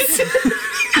lemons?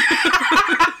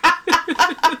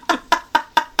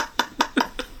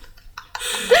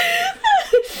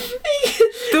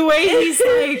 The way he's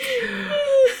like,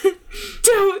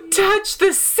 don't touch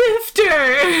the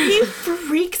sifter. He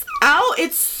freaks out.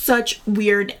 It's such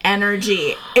weird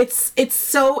energy. It's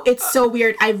so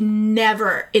weird. I've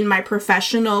never in my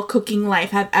professional cooking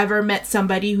life have ever met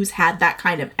somebody who's had that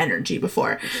kind of energy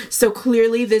before. So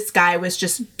clearly this guy was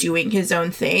just doing his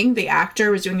own thing. The actor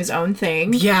was doing his own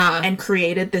thing. Yeah. And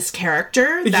created this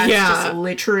character that's just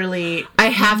literally I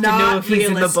have to know if he's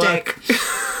realistic. in the book.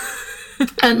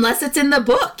 Unless it's in the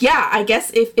book. Yeah, I guess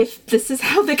if this is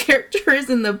how the character is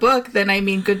in the book, then I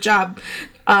mean, good job.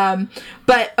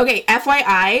 But okay,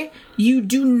 FYI, you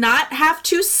do not have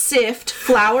to sift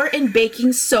flour and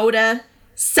baking soda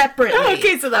separately.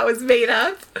 Okay, so that was made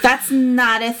up. That's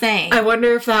not a thing. I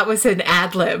wonder if that was an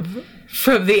ad lib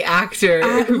from the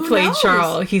actor who played knows?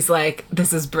 Charles. He's like,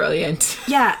 this is brilliant.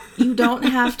 Yeah, you don't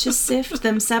have to sift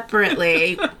them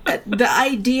separately. The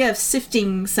idea of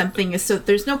sifting something is so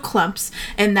there's no clumps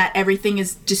and that everything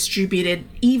is distributed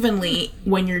evenly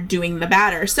when you're doing the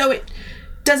batter. So it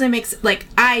doesn't make like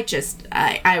I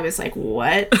was like,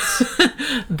 what?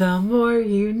 The more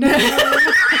you know.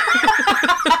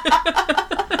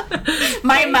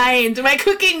 My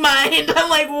cooking mind. I'm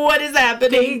like, what is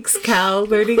happening? Thanks, Cal.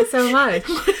 Learning so much.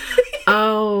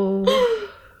 Oh.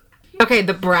 Okay,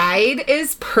 the bride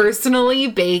is personally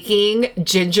baking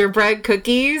gingerbread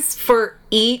cookies for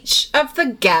each of the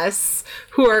guests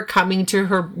who are coming to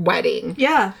her wedding.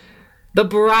 Yeah. The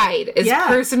bride is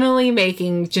personally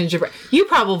making gingerbread. You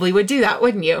probably would do that,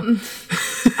 wouldn't you?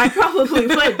 I probably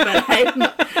would,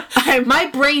 but my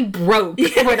brain broke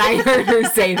when I heard her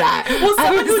say that. Well, I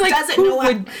someone was who like, doesn't who know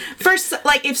would- first,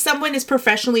 like, if someone is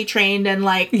professionally trained and,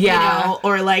 like, Yeah. you know,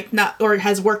 or, like, not, or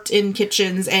has worked in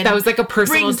kitchens and That was, like, a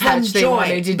personal brings them touch they joy,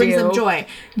 wanted to brings do. them joy.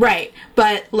 Right.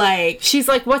 But, like, She's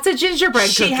like, what's a gingerbread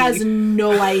cookie? she has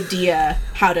no idea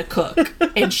how to cook,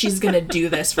 and she's gonna do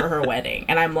this for her wedding.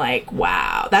 And I'm like,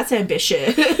 wow, that's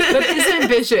ambitious. That is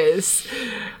ambitious.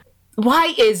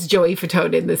 Why is Joey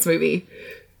Fatone in this movie?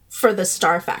 For the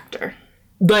star factor.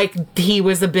 Like, he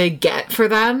was a big get for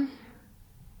them?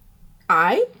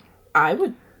 I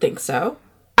would think so.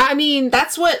 I mean,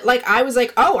 That's what, like, I was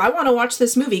like, oh, I want to watch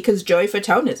this movie because Joey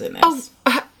Fatone is in this.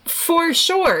 for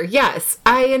sure, yes.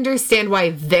 I understand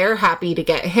why they're happy to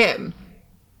get him.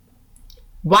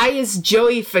 Why is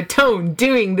Joey Fatone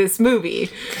doing this movie?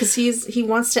 Because he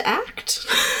wants to act.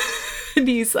 And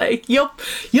he's like, you'll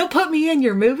put me in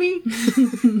your movie?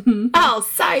 I'll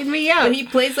sign me up. But he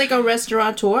plays like a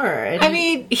restaurateur. And I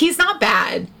mean, he's not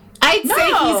bad. I'd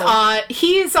say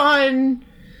he's on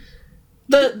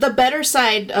the better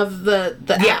side of the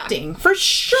acting, for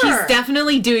sure. He's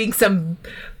definitely doing some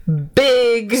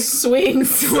big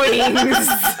swings.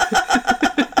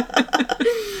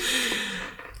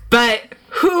 But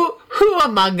who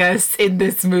among us in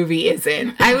this movie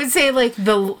isn't? I would say, like,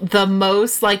 the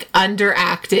most, like,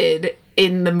 underacted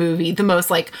in the movie, the most,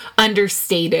 like,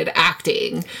 understated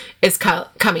acting is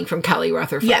coming from Kelly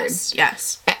Rutherford.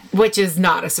 Yes. Which is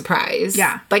not a surprise.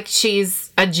 Yeah. Like,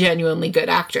 she's a genuinely good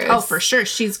actress. Oh, for sure.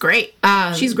 She's great.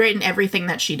 She's great in everything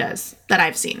that she does, that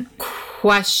I've seen.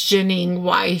 Questioning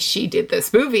why she did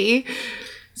this movie.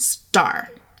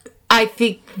 Star. I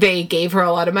think they gave her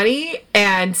a lot of money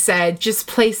and said, just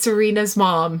play Serena's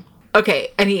mom.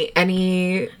 Okay, any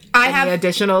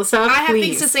additional stuff? I have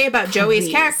Please. things to say about Joey's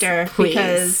character Please.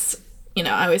 because, you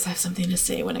know, I always have something to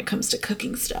say when it comes to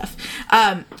cooking stuff.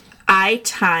 I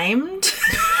timed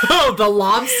Oh, the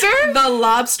lobster? the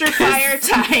lobster fire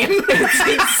time.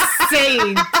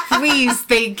 Insane. Please,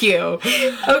 thank you.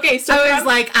 Okay, so I was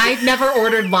like, I've never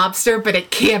ordered lobster, but it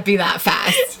can't be that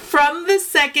fast. from the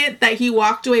second that he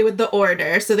walked away with the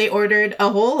order, so they ordered a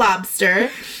whole lobster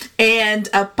and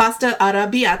a pasta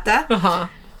arrabbiata. Uh-huh.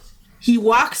 He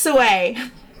walks away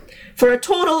for a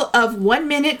total of 1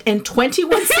 minute and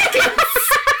 21 seconds.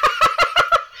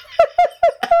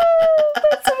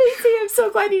 That's amazing. I'm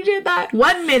so glad you did that.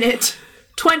 1 minute,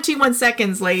 21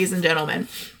 seconds, ladies and gentlemen.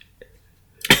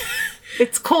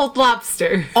 It's cold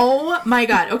lobster. Oh my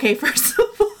god. Okay, first of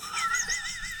all,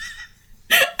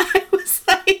 I was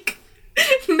like,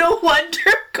 no wonder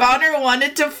Connor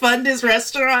wanted to fund his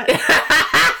restaurant. He's a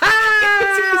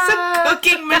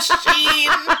cooking machine.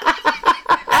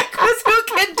 Because who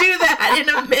can do that in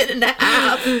a minute and a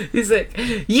half? He's like,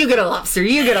 you get a lobster,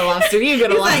 you get a lobster, you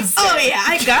get a He's like, lobster. oh yeah,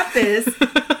 I got this.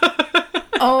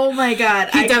 Oh my god.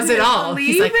 He does it all.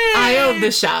 He's like, I own the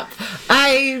it. shop.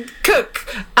 I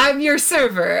cook. I'm your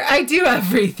server. I do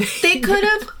everything. They could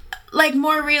have, like,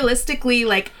 more realistically,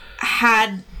 like,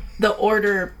 had the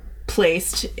order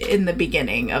placed in the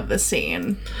beginning of the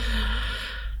scene.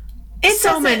 It's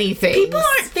so many things. People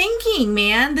aren't thinking,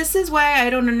 man. This is why I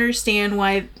don't understand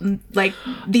why, like,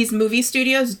 these movie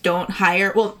studios don't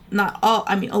hire, well, not all,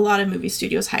 I mean, a lot of movie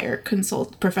studios hire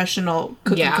professional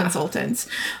cooking consultants,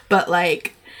 but,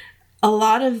 like,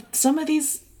 some of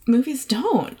these movies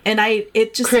don't. And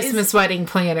it just Christmas Wedding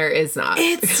Planner is not.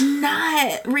 it's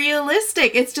not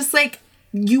realistic. It's just like,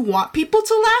 you want people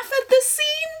to laugh at this scene?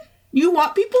 You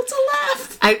want people to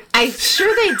laugh? I'm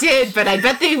sure they did, but I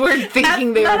bet they weren't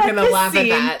thinking they were going to laugh at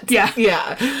that. Yeah.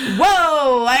 Yeah.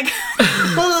 Whoa, I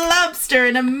got lobster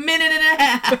in a minute and a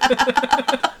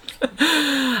half.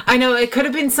 I know, it could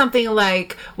have been something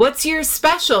like, what's your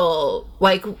special?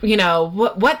 Like, you know,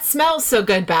 what smells so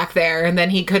good back there? And then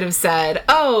he could have said,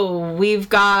 oh, we've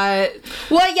got...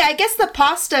 Well, yeah, I guess the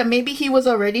pasta, maybe he was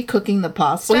already cooking the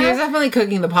pasta. Well, he was definitely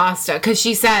cooking the pasta, because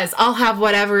she says, I'll have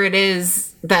whatever it is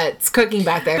that's cooking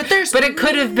back there. But it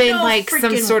could have been, like,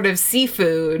 some sort of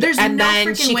seafood. And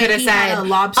then she could have said,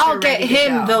 I'll get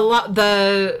him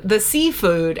the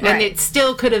seafood. Right. And it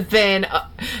still could have been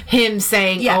him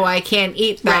saying, oh, I can't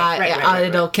eat that. Right,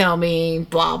 it'll kill me,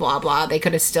 blah, blah, blah. They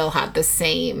could have still had the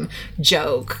same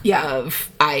joke of,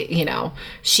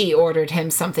 she ordered him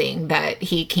something that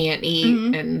he can't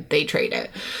eat, and they trade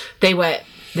it. They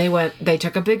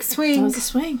took a big swing. That was a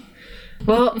swing.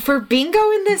 Well, for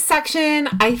bingo in this section,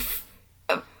 I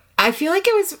feel like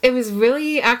it was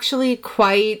really actually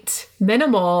quite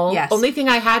minimal. Yes. Only thing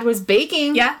I had was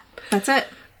baking. Yeah, that's it.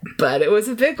 But it was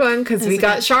a big one because we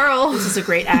got Charles. This is a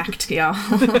great act, y'all.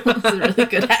 It's a really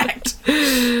good act.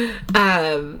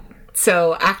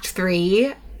 So Act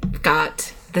 3,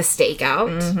 got the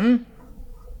stakeout.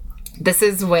 This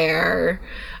is where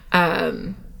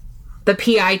the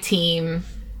PI team,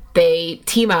 they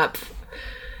team up,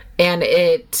 and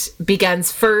it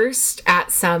begins first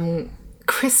at some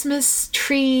Christmas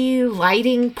tree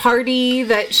lighting party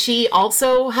that she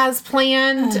also has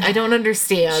planned. I don't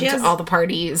understand all the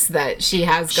parties that she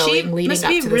has going leading up to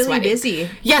this really wedding. Busy.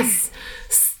 Yes.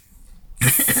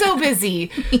 So busy.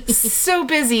 So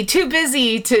busy. Too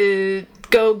busy to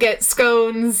go get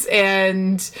scones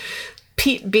and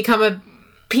become a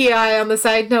PI on the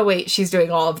side. No, wait, she's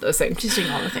doing all of those things. She's doing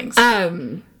all the things.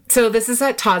 So this is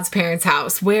at Todd's parents'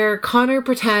 house, where Connor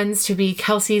pretends to be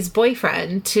Kelsey's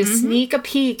boyfriend to sneak a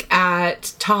peek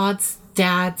at Todd's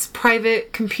dad's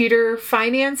private computer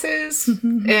finances.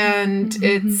 And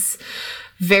it's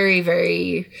very,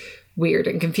 very weird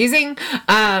and confusing.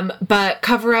 But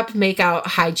cover-up, make-out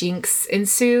hijinks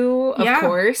ensue, of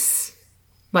course.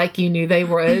 Like you knew they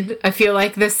would. I feel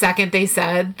like the second they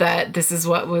said that this is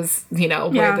what was,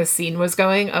 where the scene was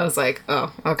going, I was like,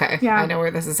 oh, okay. Yeah. I know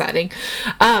where this is heading.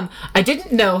 I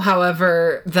didn't know,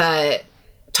 however, that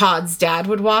Todd's dad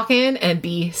would walk in and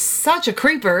be such a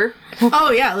creeper.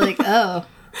 Oh, yeah. Like, I'll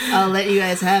let you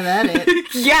guys have at it.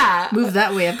 Yeah. Move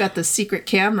that way. I've got the secret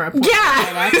camera.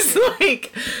 Yeah. It's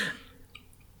like...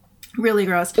 really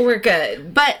gross. We're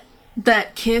good. But...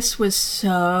 that kiss was so,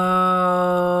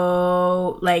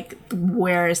 like,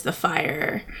 where is the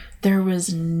fire? There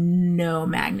was no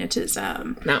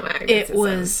magnetism. No magnetism. It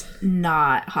was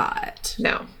not hot.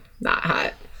 No, not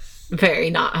hot. Very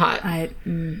not hot.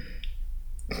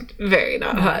 Very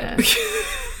not hot.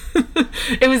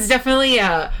 It was definitely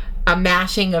a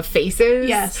mashing of faces.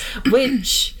 Yes.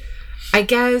 Which, I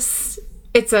guess,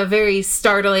 it's a very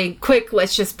startling, quick,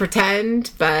 let's just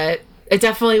pretend, but... it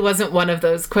definitely wasn't one of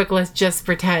those quick, let's just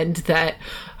pretend that,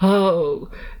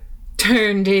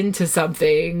 turned into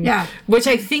something. Yeah. Which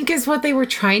I think is what they were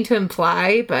trying to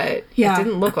imply, but it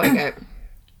didn't look like it.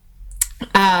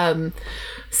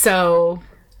 So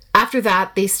after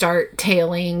that, they start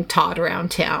tailing Todd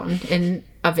around town in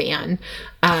a van.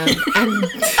 And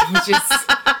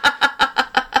just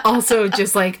also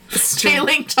just like...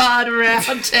 tailing Todd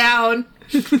around town.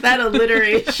 That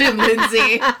alliteration,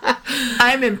 Lindsay.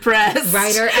 I'm impressed.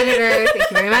 Writer, editor, thank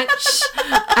you very much.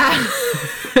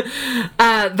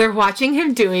 They're watching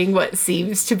him doing what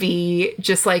seems to be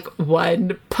just like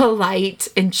one polite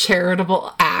and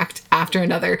charitable act after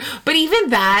another. But even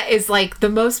that is like the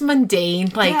most mundane.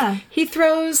 Like he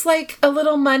throws like a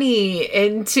little money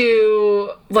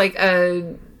into like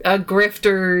a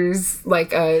grifter's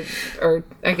like or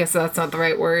I guess that's not the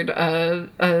right word,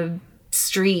 a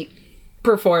street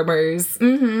performers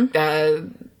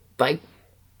like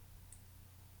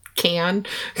can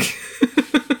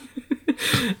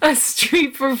a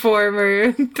street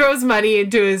performer throws money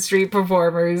into a street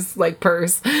performer's like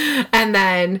purse, and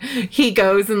then he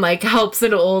goes and like helps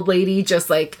an old lady just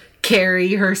like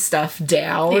carry her stuff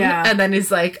down, and then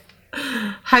is like,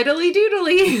 "Hidely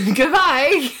doodly,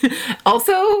 goodbye."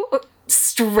 Also,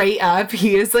 straight up,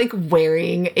 he is like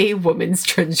wearing a woman's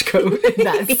trench coat in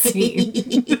that scene.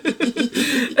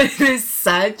 It is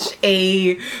such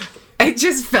a... it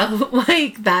just felt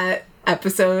like that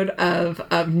episode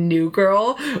of New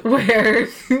Girl where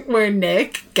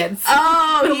Nick gets he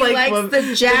likes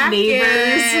the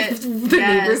jacket, the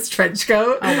neighbor's trench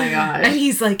coat. Oh my god! And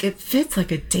he's like, it fits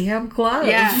like a damn glove.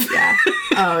 Yeah.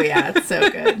 Oh yeah, it's so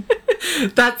good.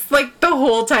 That's like the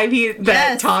whole time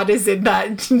Todd is in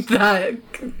that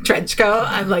trench coat.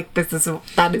 I'm like, that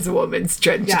is a woman's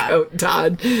trench coat,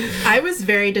 Todd. I was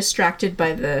very distracted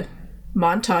by the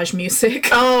montage music.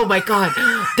 Oh my god.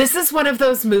 This is one of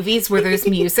those movies where there's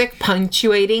music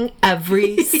punctuating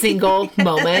every single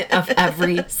moment of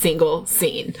every single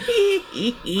scene.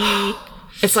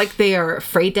 It's like they are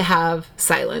afraid to have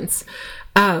silence.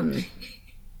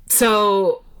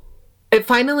 So it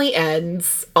finally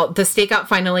ends. The stakeout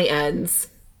finally ends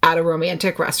at a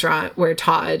romantic restaurant where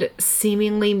Todd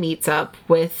seemingly meets up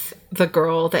with the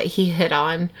girl that he hit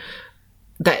on.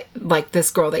 This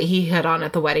girl that he hit on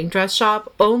at the wedding dress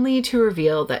shop, only to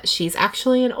reveal that she's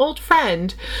actually an old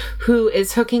friend who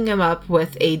is hooking him up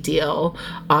with a deal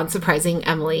on surprising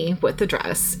Emily with the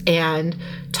dress. And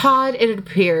Todd, it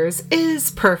appears,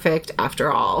 is perfect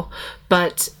after all,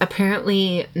 but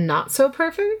apparently not so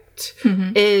perfect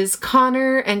is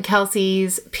Connor and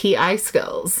Kelsey's PI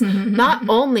skills. Not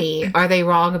only are they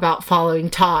wrong about following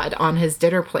Todd on his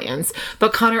dinner plans,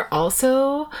 but Connor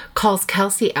also calls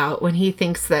Kelsey out when he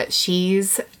thinks that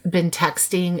she's been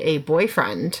texting a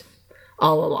boyfriend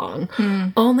all along,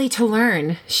 only to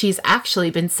learn she's actually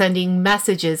been sending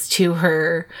messages to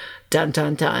her dun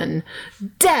dun dun,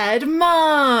 dead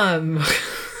mom.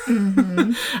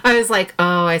 I was like,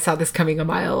 oh, I saw this coming a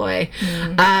mile away.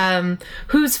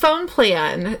 Whose phone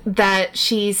plan that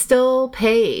she still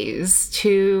pays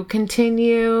to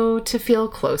continue to feel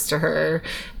close to her.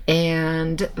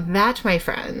 And that, my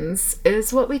friends,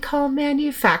 is what we call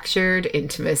manufactured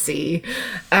intimacy.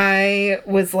 I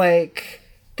was like,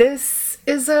 this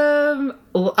is a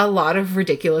lot of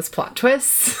ridiculous plot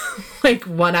twists, like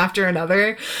one after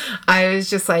another. I was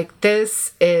just like, it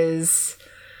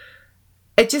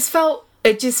just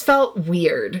felt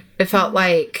weird. It felt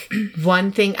like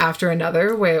one thing after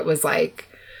another, where it was like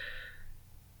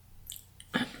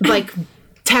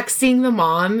texting the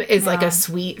mom is like a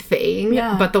sweet thing,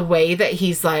 but the way that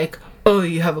he's like, oh,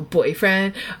 you have a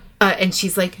boyfriend? And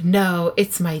she's like, no,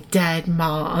 it's my dead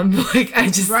mom. Like, I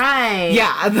just... Right.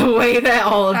 Yeah, the way that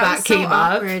all of that came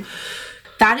up.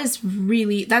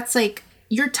 That's like,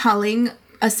 you're telling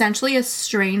essentially a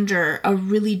stranger a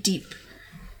really,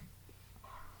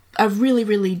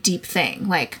 really deep thing.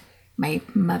 Like, my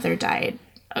mother died,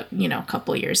 a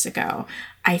couple years ago.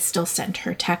 I still send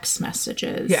her text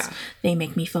messages. Yeah. They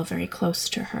make me feel very close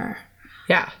to her.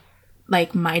 Yeah.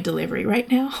 Like, my delivery right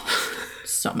now,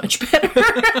 so much better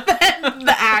than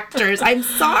the actors. I'm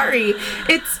sorry.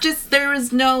 It's just, there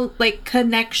was no, like,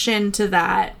 connection to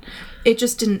that. It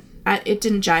just didn't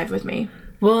jive with me.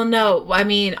 Well, no. I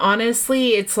mean, honestly,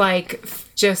 it's like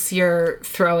just you're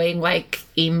throwing, like,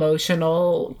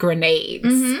 emotional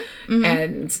grenades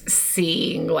and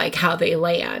seeing, like, how they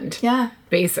land. Yeah.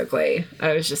 Basically.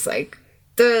 I was just like,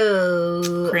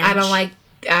 dude, I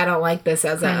don't like this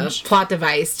as a plot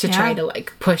device to try to,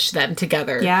 like, push them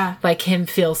together. Yeah. Like, him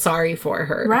feel sorry for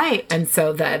her. Right. And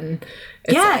so then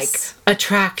it's like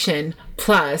attraction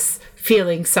plus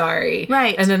feeling sorry.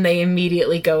 Right. And then they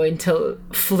immediately go into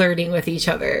flirting with each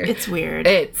other. It's weird.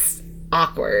 It's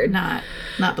awkward. Not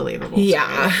believable.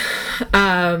 Yeah.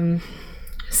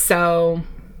 So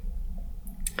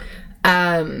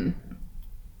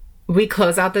we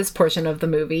close out this portion of the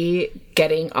movie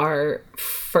getting our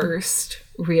first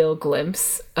real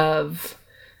glimpse of,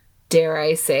 dare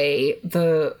I say,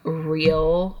 the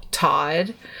real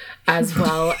Todd, as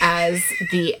well as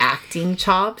the acting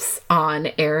chops on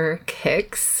Eric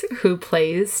Hicks, who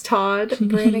plays Todd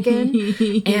Brannigan.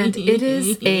 And it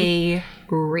is a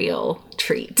real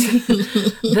treat.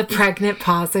 The pregnant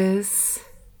pauses,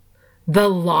 the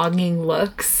longing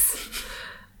looks.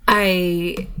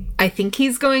 I think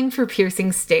he's going for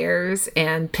piercing stares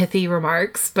and pithy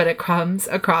remarks, but it comes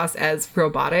across as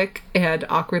robotic and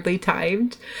awkwardly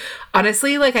timed.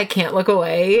 Honestly, like, I can't look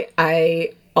away.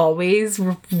 I always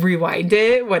rewind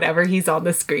it whenever he's on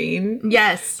the screen.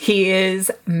 Yes. He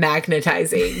is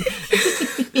magnetizing.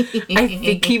 I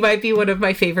think he might be one of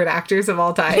my favorite actors of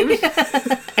all time.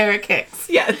 Eric Hicks.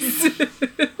 Yes.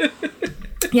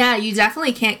 Yeah, you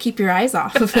definitely can't keep your eyes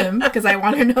off of him because I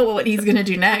want to know what he's going to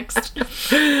do next.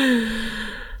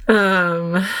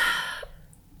 I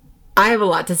have a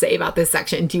lot to say about this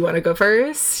section. Do you want to go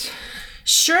first?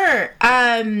 Sure.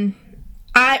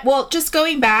 Just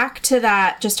going back to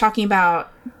that, just talking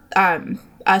about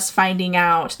us finding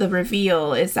out the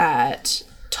reveal is that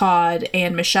Todd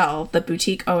and Michelle, the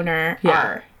boutique owner,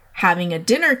 are having a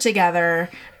dinner together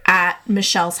at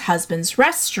Michelle's husband's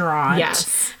restaurant.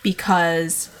 Yes.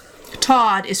 Because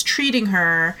Todd is treating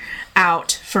her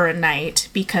out for a night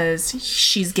because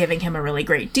she's giving him a really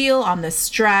great deal on this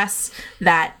dress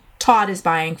that Todd is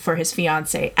buying for his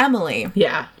fiancée, Emily.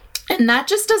 Yeah. And that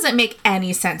just doesn't make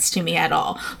any sense to me at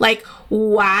all. Like,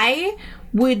 why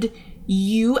would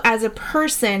you as a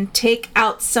person take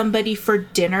out somebody for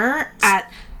dinner at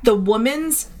the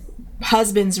woman's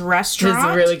husband's restaurant?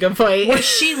 That's a really good point. Where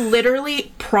she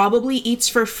literally probably eats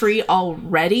for free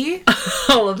already.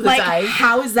 All of the time.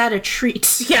 How is that a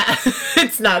treat? Yeah,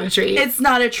 it's not a treat. It's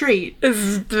not a treat.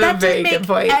 That very good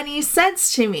point. That doesn't make any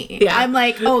sense to me. Yeah. I'm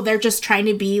like, oh, they're just trying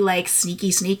to be like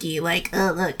sneaky. Like,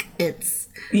 oh, look,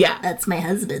 that's my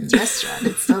husband's restaurant.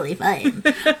 It's totally fine.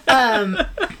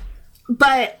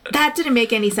 But that didn't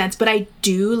make any sense. But I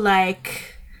do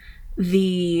like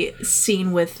the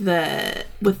scene with the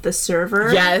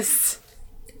server. Yes.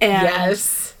 And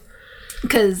yes.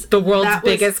 Because the world's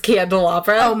biggest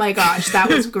candelabra. Oh my gosh, that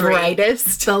was great.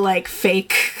 Brightest. The like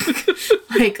fake,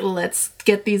 like, let's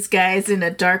get these guys in a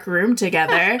dark room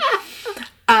together.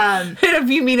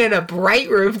 You mean in a bright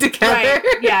room together?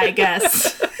 Right. Yeah, I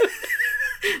guess.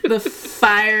 The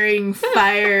fire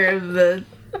of the,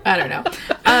 I don't know.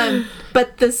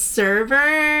 But the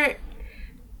server,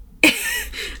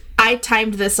 I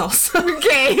timed this also.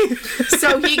 Okay.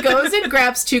 So he goes and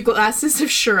grabs 2 glasses of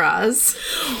Shiraz.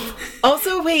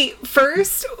 Also, wait,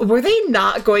 first, were they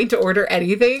not going to order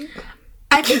anything?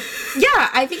 I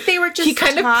think they were just He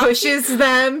kind of pushes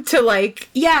them to like,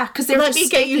 because they're let just me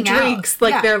get you staking out. drinks.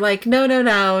 Like, they're like, no,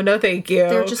 thank you.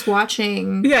 They're just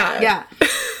watching. Yeah.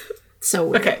 So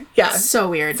weird. Okay, yeah. So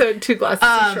weird. So 2 glasses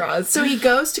of straws. So he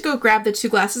goes to go grab the 2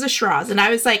 glasses of straws, and I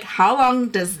was like, how long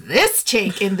does this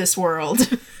take in this world?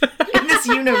 In this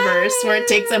universe where it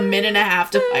takes 1.5 minutes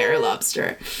to fire a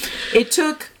lobster. It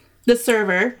took the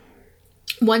server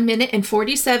 1 minute and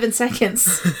 47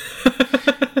 seconds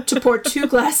to pour 2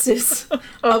 glasses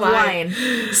of wine.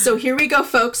 So here we go,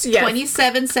 folks. Yes.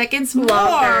 27 seconds more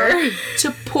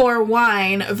to pour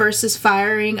wine versus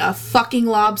firing a fucking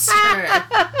lobster.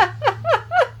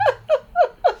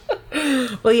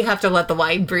 Well, you have to let the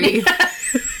wine breathe.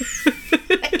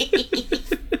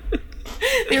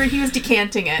 He was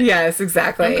decanting it. Yes,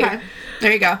 exactly. Okay.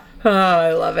 There you go. Oh,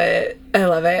 I love it. I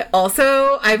love it.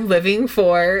 Also, I'm living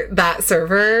for that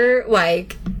server.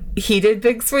 Like, he did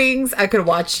big swings. I could have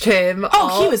watched him.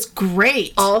 Oh, he was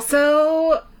great.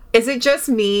 Also, is it just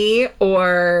me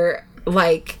or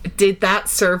like did that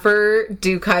server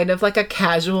do kind of like a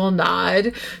casual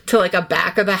nod to like a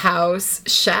back of the house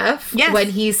chef when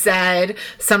he said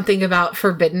something about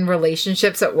forbidden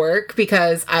relationships at work?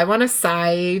 Because I want a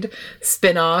side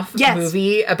spin-off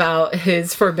movie about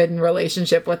his forbidden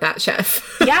relationship with that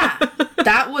chef. Yeah,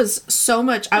 that was so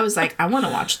much. I was like, I want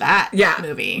to watch that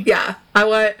movie. Yeah, I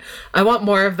want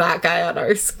more of that guy on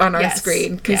our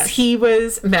screen because he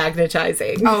was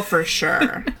magnetizing. Oh, for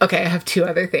sure. Okay, I have 2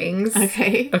 other things.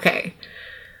 Okay.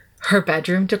 Her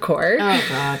bedroom decor. Oh,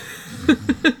 God.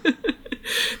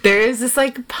 There is this,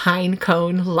 like, pine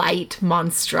cone light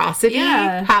monstrosity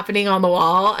happening on the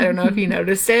wall. I don't know if you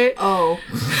noticed it. Oh.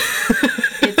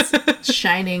 It's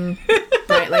shining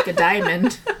bright like a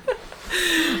diamond.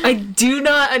 I do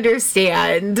not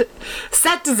understand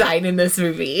set design in this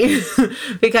movie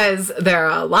because there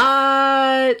are a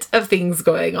lot of things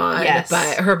going on. Yes.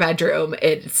 But her bedroom,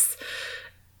 it's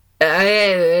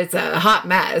a hot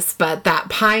mess, but that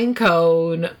pine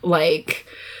cone, like,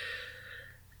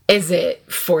 is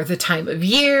it for the time of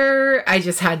year? I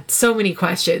just had so many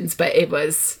questions, but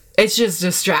it's just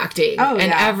distracting. Oh,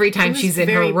 and every time she's in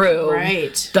her room,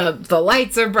 the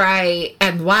lights are bright.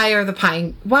 And why are the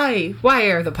pine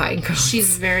cones?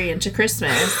 She's very into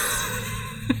Christmas.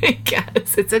 I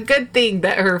guess it's a good thing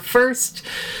that her first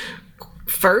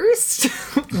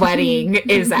wedding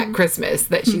is at Christmas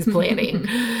that she's planning.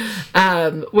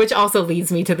 Which also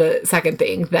leads me to the second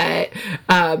thing that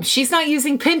she's not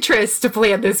using Pinterest to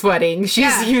plan this wedding.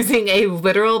 She's using a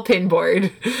literal pin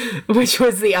board, which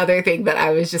was the other thing that I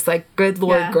was just like, good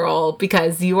Lord, girl,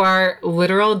 because you are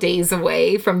literal days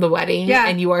away from the wedding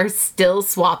and you are still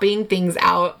swapping things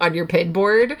out on your pin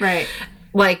board. Right.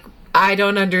 Like, I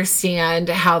don't understand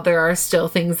how there are still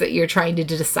things that you're trying to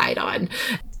decide on.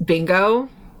 Bingo.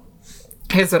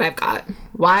 Here's what I've got.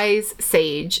 Wise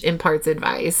sage imparts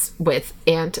advice with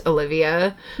Aunt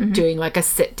Olivia doing like a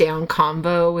sit-down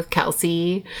convo with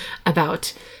Kelsey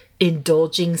about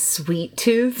indulging sweet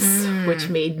tooths, which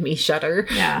made me shudder.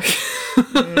 Yeah.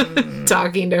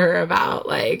 Talking to her about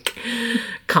like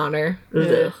Connor.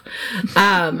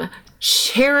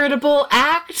 Charitable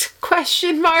act ?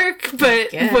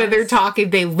 But when they're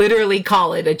talking, they literally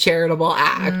call it a charitable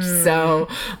act. So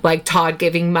like Todd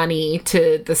giving money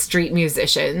to the street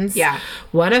musicians,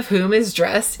 one of whom is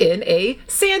dressed in a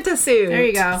Santa suit. There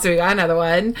you go. So we got another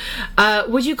one.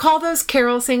 Would you call those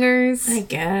carol singers? I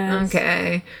guess.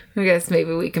 Okay, I guess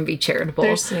maybe we can be charitable.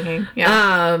 They're singing.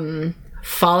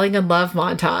 Falling in love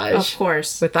montage, of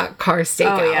course, with that car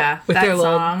stakeout, with that their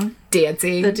little song.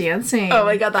 Dancing. The dancing. Oh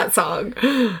my God, that song.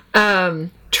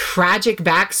 Tragic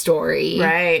backstory.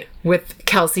 Right. With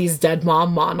Kelsey's dead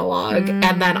mom monologue.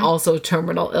 And then also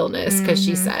terminal illness. Because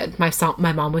she said, my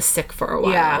mom was sick for a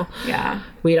while. Yeah.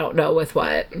 We don't know with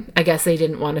what. I guess they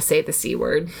didn't want to say the C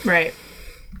word. Right.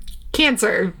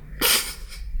 Cancer.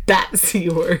 That C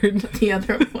word. The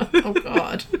other one. Oh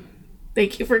God.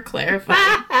 Thank you for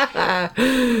clarifying.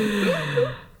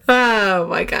 Oh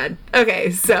my God.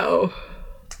 Okay, so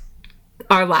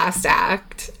our last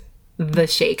act, the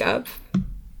shakeup.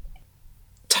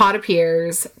 Todd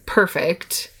appears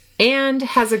perfect and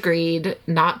has agreed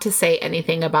not to say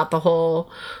anything about the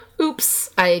whole oops,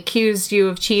 I accused you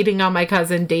of cheating on my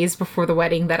cousin days before the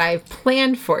wedding that I've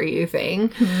planned for you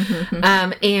thing.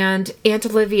 And Aunt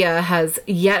Olivia has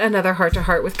yet another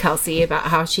heart-to-heart with Kelsey about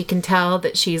how she can tell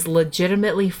that she's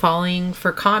legitimately falling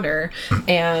for Connor.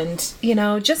 And, you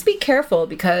know, just be careful,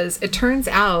 because it turns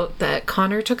out that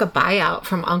Connor took a buyout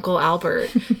from Uncle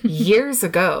Albert years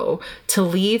ago to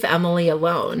leave Emily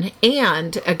alone.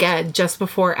 And, again, just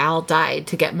before Al died,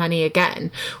 to get money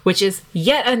again, which is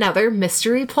yet another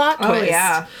mystery plot twist. Oh,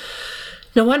 yeah.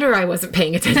 No wonder I wasn't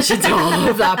paying attention to all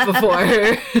of that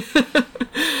before.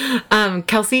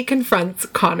 Kelsey confronts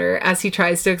Connor as he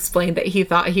tries to explain that he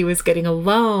thought he was getting a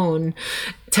loan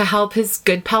to help his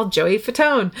good pal Joey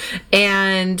Fatone.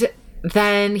 And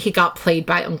then he got played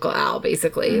by Uncle Al,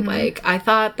 basically. Like, I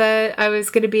thought that I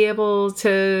was going to be able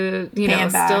to, you know,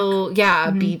 still,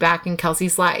 be back in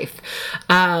Kelsey's life.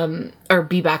 Or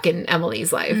be back in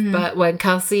Emily's life. But when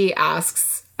Kelsey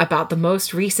asks about the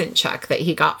most recent check that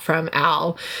he got from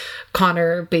Al,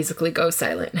 Connor basically goes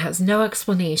silent and has no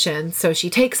explanation. So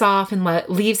she takes off and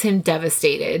leaves him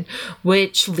devastated,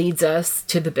 which leads us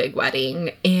to the big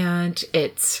wedding. And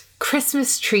it's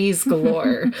Christmas trees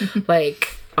galore.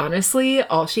 Like, honestly,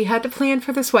 all she had to plan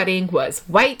for this wedding was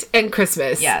white and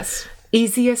Christmas. Yes.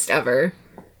 Easiest ever.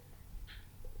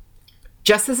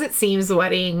 Just as it seems the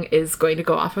wedding is going to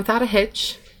go off without a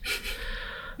hitch,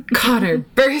 Connor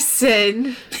bursts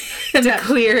in,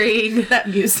 declaring that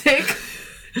music.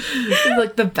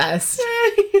 like the best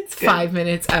It's good. 5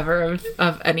 minutes ever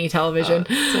of any television.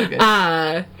 So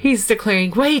good. He's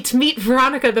declaring, wait, meet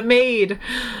Veronica the maid,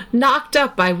 knocked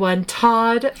up by one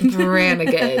Todd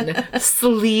Brannigan,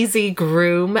 sleazy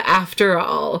groom after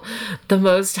all. The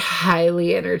most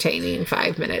highly entertaining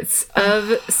 5 minutes of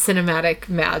cinematic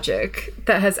magic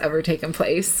that has ever taken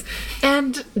place,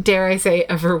 and dare I say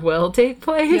ever will take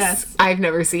place. Yes. I've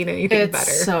never seen anything It's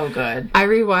better. so good. I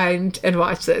rewind and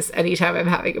watch this anytime I'm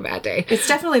having a bad day. It's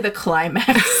definitely the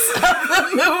climax of the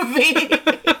movie.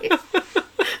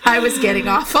 I was getting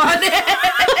off on it.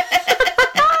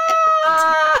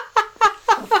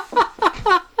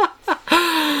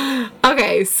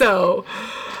 Okay, so,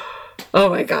 oh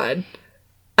my god.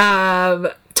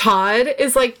 Todd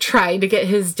is like trying to get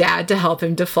his dad to help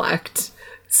him deflect.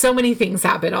 So many things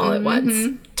happen all at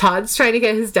once. Todd's trying to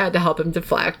get his dad to help him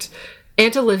deflect.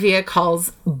 Aunt Olivia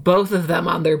calls both of them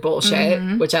on their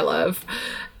bullshit, which I love.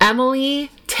 Emily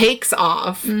takes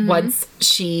off once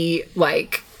she,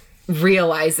 like,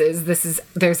 realizes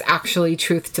there's actually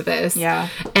truth to this. Yeah.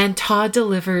 And Todd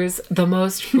delivers the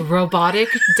most robotic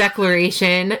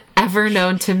declaration ever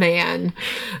known to man.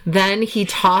 Then he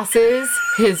tosses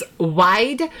his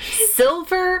wide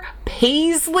silver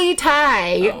paisley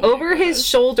tie over his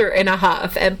shoulder in a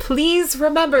huff. And please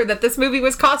remember that this movie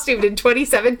was costumed in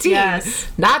 2017,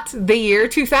 not the year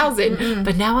 2000.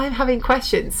 But now I'm having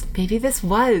questions. Maybe this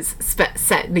was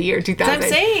set in the year 2000.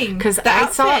 That's what I'm saying. Because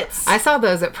I saw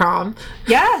those at prom.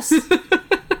 Yes.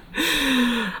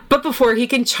 But before he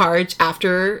can charge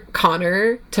after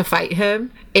Connor to fight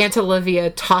him, Aunt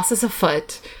Olivia tosses a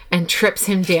foot and trips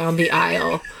him down the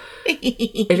aisle.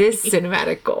 It is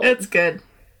cinematic gold. It's good.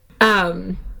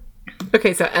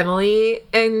 Okay, so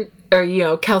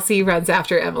Kelsey runs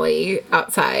after Emily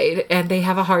outside, and they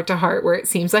have a heart-to-heart where it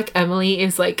seems like Emily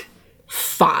is, like,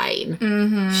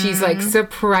 fine. She's, like,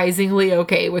 surprisingly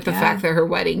okay with the fact that her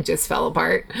wedding just fell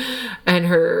apart, and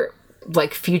her,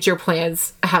 like, future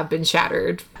plans have been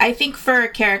shattered. I think for a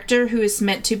character who is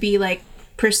meant to be, like,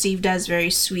 perceived as very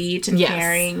sweet and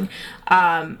caring,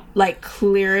 like,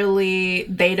 clearly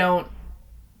they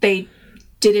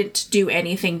didn't do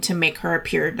anything to make her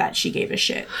appear that she gave a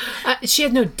shit. She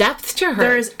had no depth to her.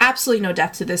 There is absolutely no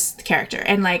depth to this character.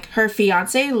 And, like, her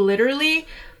fiance literally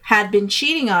had been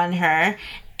cheating on her,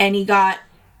 and he got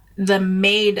the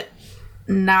maid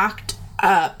knocked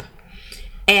up,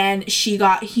 and she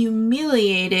got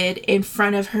humiliated in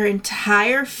front of her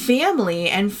entire family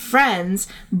and friends,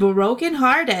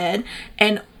 brokenhearted,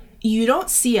 and you don't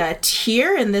see a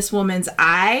tear in this woman's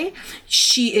eye.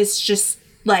 She is just,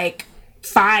 like,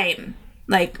 fine.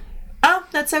 Like, oh,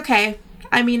 that's okay.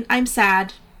 I mean, I'm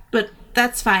sad, but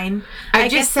that's fine. I'm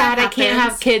just sad I can't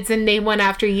have kids and name one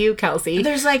after you, Kelsey.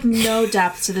 There's, like, no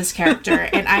depth to this character.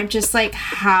 And I'm just like,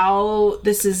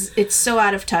 it's so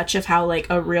out of touch of how, like,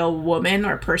 a real woman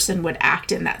or person would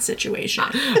act in that situation.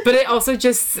 But it also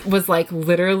just was like,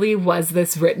 literally, was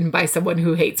this written by someone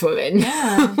who hates women?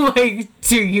 Yeah. Like,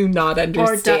 do you not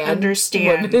understand? Or don't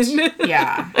understand. Women?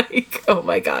 Yeah. Like, oh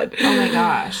my god. Oh my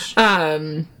gosh.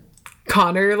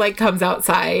 Connor, like, comes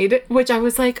outside, which I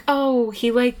was like, oh,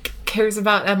 he, like, cares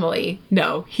about Emily.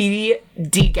 No, he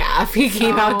degaff. He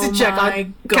came out to check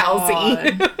on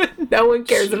Kelsey. No one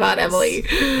cares about Emily.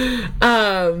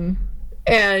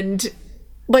 And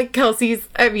like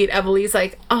Emily's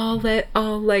like, I'll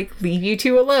leave you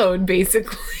two alone,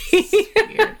 basically.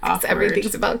 Because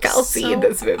everything's about Kelsey in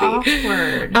this movie.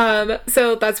 Awkward.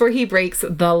 So that's where he breaks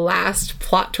the last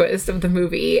plot twist of the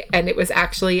movie, and it was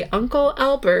actually Uncle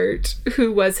Albert,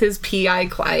 who was his PI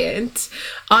client.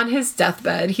 On his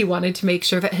deathbed, he wanted to make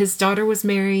sure that his daughter was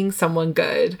marrying someone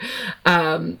good.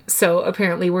 So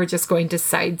apparently we're just going to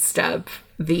sidestep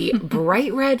the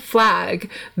bright red flag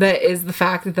that is the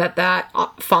fact that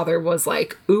father was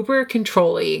like uber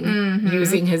controlling,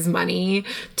 using his money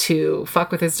to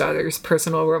fuck with his daughter's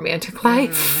personal romantic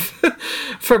life,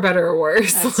 for better or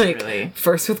worse. That's like really...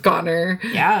 first with Connor,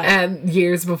 and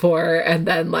years before, and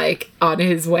then like on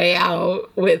his way out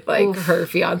with like her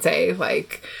fiance.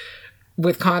 Like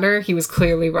with Connor, he was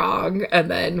clearly wrong, and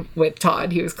then with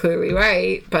Todd, he was clearly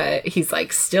right, but he's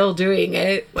like still doing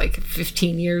it like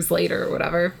 15 years later or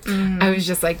whatever. I was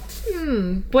just like,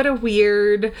 what a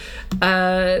weird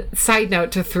side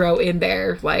note to throw in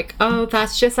there. Like, oh,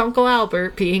 that's just Uncle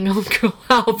Albert being Uncle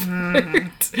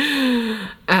Albert.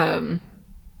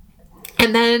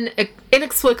 And then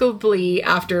inexplicably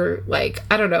after, like,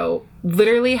 I don't know,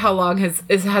 literally how long has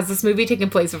this movie taken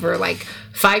place over, like,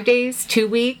 5 days, 2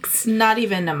 weeks? Not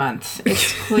even a month.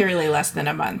 It's clearly less than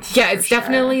a month. Yeah, it's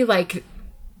definitely, like,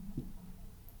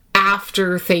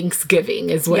 after Thanksgiving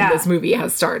is when this movie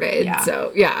has started. Yeah.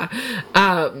 So, yeah.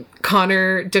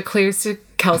 Connor declares to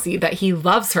Kelsey that he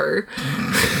loves her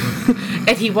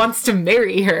and he wants to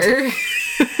marry her.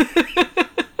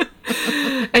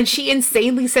 And she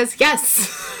insanely says yes.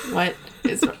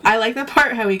 I like the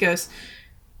part how he goes,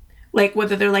 like,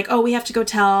 whether they're like, oh, we have to go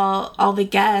tell all the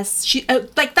guests. She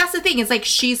like, that's the thing. It's like,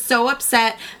 she's so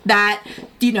upset that,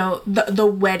 you know, the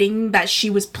wedding that she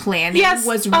was planning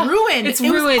was ruined. It's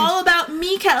ruined. It was all about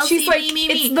me, Kelsey. She's like, me.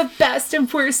 It's the best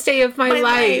and worst day of my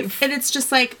life. And it's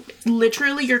just like,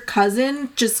 literally your cousin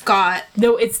just got...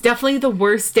 No, it's definitely the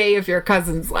worst day of your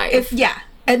cousin's life.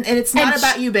 And it's not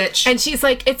about you, bitch. And she's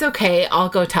like, it's okay, I'll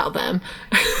go tell them.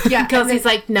 Yeah. Kelsey's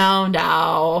like, no.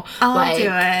 I'll do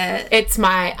it.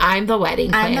 I'm the wedding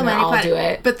planner, I'll do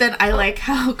it. But then I like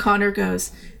how Connor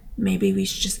goes, maybe we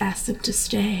should just ask them to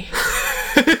stay.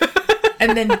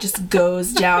 And then just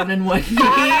goes down in one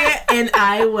knee. And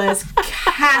I was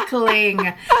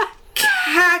cackling.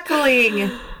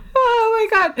 Oh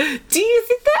my god. Do you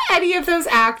think that any of those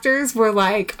actors were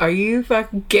like, are you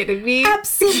fucking kidding me?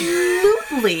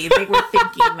 Absolutely. They were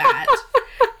thinking that.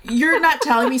 You're not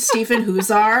telling me Stephen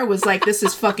Huzar was like, this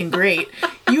is fucking great.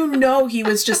 You know he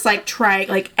was just like trying,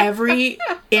 like every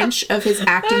inch of his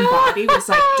acting body was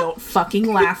like, don't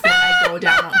fucking laugh when I go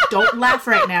down. Don't laugh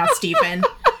right now, Stephen.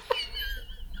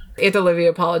 Aunt Olivia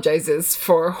apologizes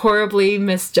for horribly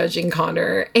misjudging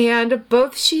Connor, and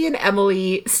both she and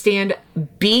Emily stand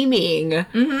beaming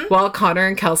while Connor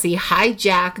and Kelsey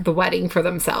hijack the wedding for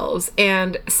themselves,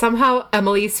 and somehow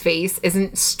Emily's face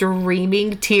isn't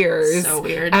streaming tears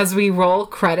as we roll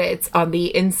credits on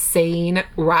the insane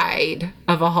ride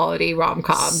of a holiday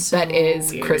rom-com that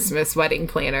is Christmas Wedding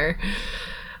Planner.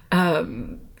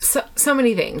 So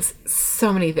many things.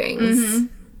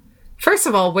 First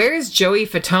of all, where is Joey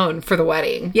Fatone for the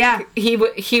wedding? Yeah. He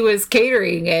was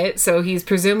catering it, so he's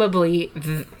presumably,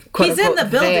 he's in the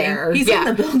building. There. He's in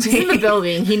the building. He's in the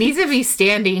building. He needs to be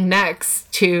standing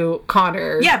next to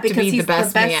Connor because to be he's the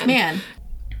best man.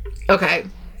 Okay.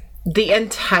 The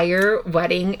entire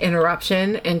wedding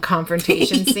interruption and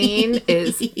confrontation scene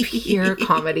is pure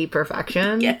comedy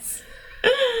perfection. Yes.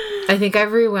 I think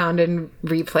I've rewound and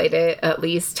replayed it at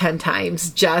least 10 times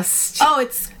just... Oh,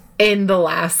 it's... in the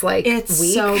last, like, it's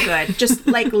week. So good. Just,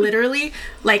 like, literally,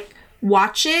 like,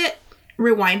 watch it,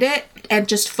 rewind it, and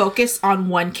just focus on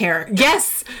one character.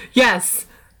 Yes.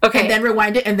 Okay. And then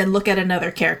rewind it, and then look at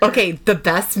another character. Okay, the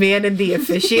best man and the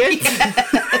officiant.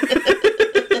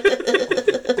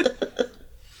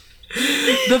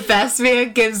 The best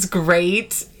man gives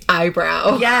great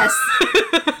eyebrow. Yes.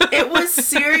 It was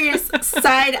serious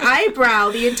side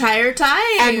eyebrow the entire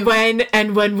time.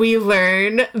 And when we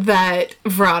learn that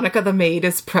Veronica the maid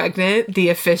is pregnant, the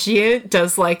officiant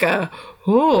does like a,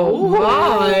 oh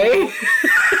my.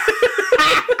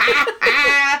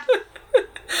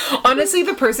 Honestly,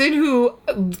 the person who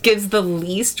gives the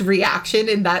least reaction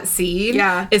in that scene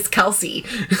is Kelsey.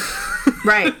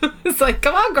 Right. It's like,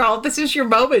 come on, girl, this is your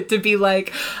moment to be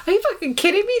like, are you fucking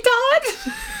kidding me, Todd?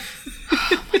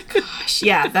 Oh my gosh.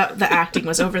 Yeah, the acting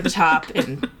was over the top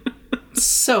and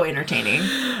so entertaining.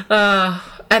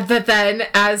 but then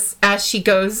as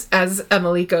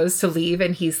Emily goes to leave,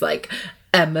 and he's like,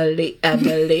 Emily,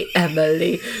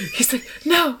 he's like,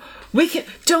 no, we can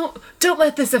don't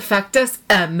let this affect us,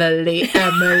 Emily.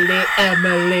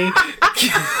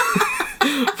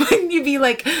 Wouldn't you be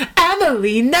like,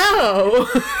 Emily, no?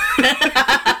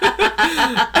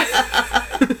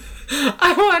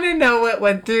 I want to know what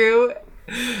went through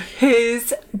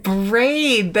his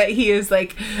brain that he is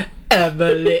like,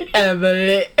 Emily.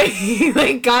 He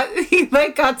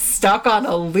got stuck on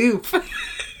a loop.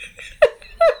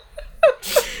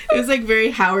 It was like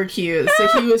very Howard Hughes, so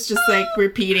he was just like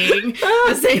repeating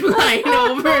the same line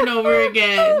over and over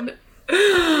again.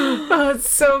 Oh, it's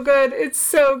so good. It's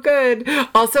so good.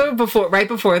 Also, right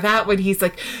before that, when he's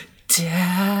like,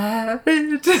 Dad.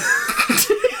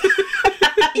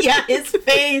 Yeah, his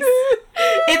face.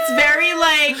 It's very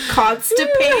like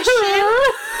constipation.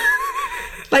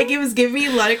 Like it was giving me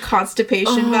a lot of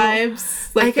constipation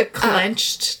vibes. Like a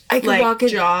clenched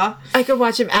jaw. I could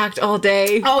watch him act all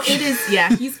day. Oh, it is.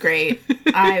 Yeah, he's great.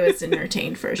 I was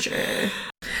entertained for sure.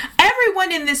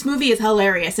 Everyone in this movie is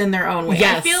hilarious in their own way.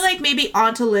 Yes. I feel like maybe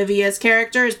Aunt Olivia's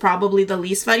character is probably the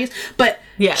least funniest, but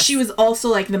she was also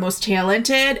like the most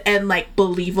talented and like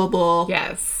believable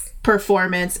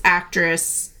performance,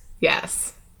 actress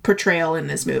portrayal in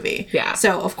this movie. Yeah.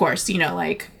 So, of course,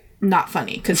 like not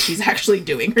funny because she's actually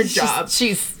doing her job.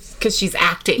 Because she's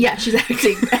acting. Yeah, she's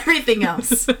acting. Everything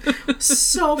else.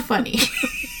 So funny.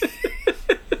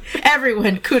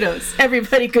 Everyone, kudos.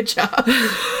 Everybody, good job.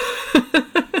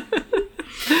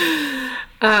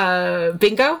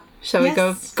 Bingo? Shall we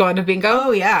go on to bingo?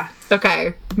 Oh, yeah.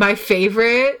 Okay. I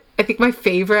think my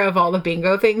favorite of all the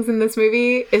bingo things in this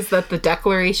movie is that the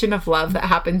declaration of love that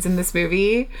happens in this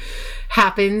movie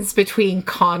happens between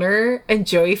Connor and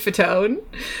Joey Fatone,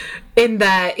 in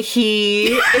that he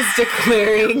is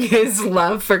declaring his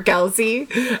love for Kelsey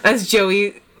as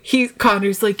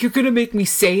Connor's like, you're gonna make me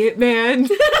say it, man.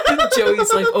 And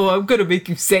Joey's like, oh, I'm gonna make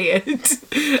you say it.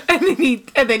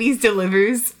 And then he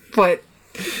delivers what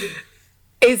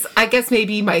is, I guess,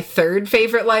 maybe my third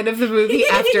favorite line of the movie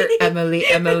after Emily,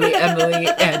 and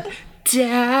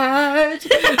Dad.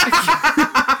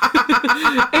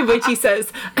 In which he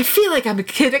says, I feel like I'm a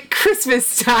kid at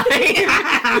Christmas time.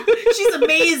 She's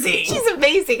amazing. She's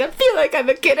amazing. I feel like I'm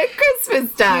a kid at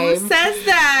Christmas time. Who says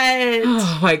that?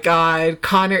 Oh my God.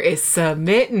 Connor is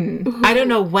smitten. Ooh. I don't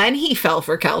know when he fell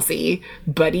for Kelsey,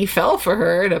 but he fell for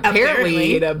her, and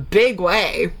apparently in a big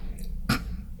way.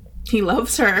 He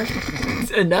loves her.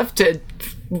 Enough to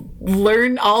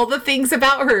learn all the things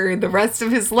about her the rest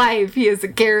of his life. He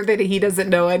doesn't care that he doesn't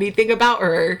know anything about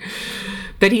her,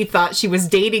 that he thought she was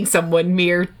dating someone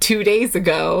mere 2 days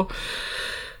ago.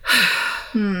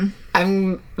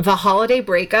 The holiday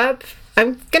breakup,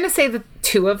 I'm gonna say the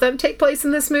two of them take place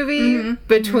in this movie,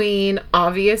 between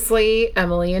obviously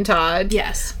Emily and Todd.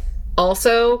 Yes.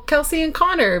 Also Kelsey and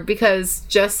Connor, because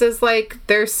just as like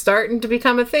they're starting to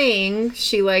become a thing,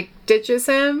 she like ditches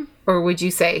him. Or would you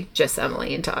say just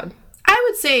Emily and Todd? I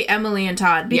would say Emily and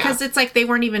Todd, because it's like they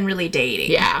weren't even really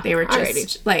dating. Yeah. They were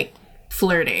just like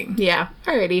flirting. Yeah.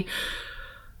 Alrighty.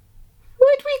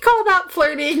 Would we call that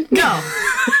flirting? No.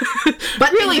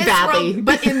 But really badly.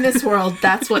 But in this world,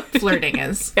 that's what flirting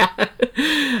is.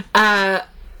 Yeah.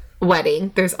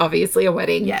 Wedding. There's obviously a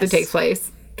wedding that takes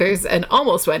place. There's an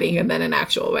almost wedding and then an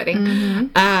actual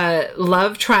wedding.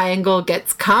 Love triangle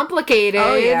gets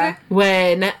complicated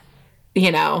when,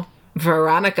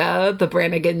 Veronica, the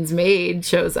Brannigan's maid,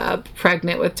 shows up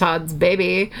pregnant with Todd's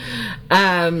baby.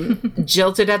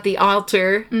 Jilted at the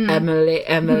altar. Emily.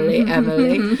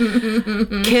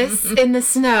 Kiss in the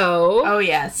snow. Oh,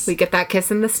 yes. We get that kiss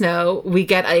in the snow. We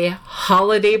get a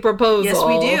holiday proposal. Yes,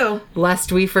 we do.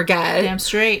 Lest we forget. Damn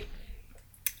straight.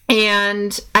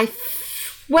 And I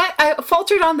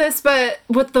faltered on this, but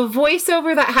with the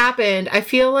voiceover that happened, I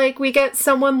feel like we get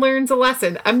someone learns a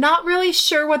lesson. I'm not really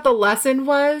sure what the lesson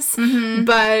was,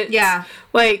 but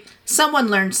like someone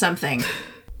learned something.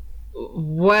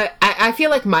 What I feel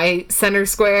like my center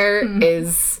square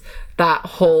is that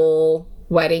whole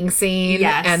wedding scene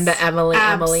and the Emily.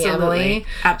 Absolutely.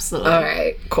 All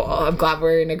right, cool. I'm glad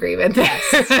we're in agreement.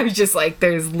 Yes. I'm just like,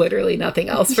 there's literally nothing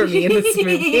else for me in this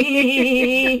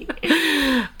movie.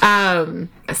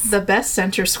 The best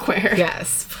center square.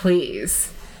 Yes,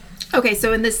 please. Okay,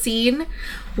 so in the scene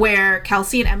where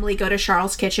Kelsey and Emily go to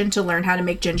Charles' kitchen to learn how to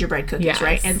make gingerbread cookies, Yes.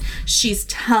 right? And she's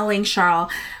telling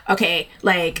Charles, okay,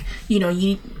 like, you know,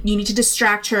 you need to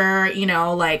distract her, you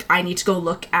know, like, I need to go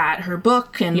look at her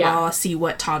book and Yeah. blah, see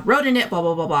what Todd wrote in it, blah,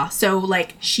 blah, blah, blah. So,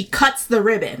 like, she cuts the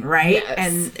ribbon, right? Yes.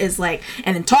 And is like,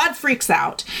 and then Todd freaks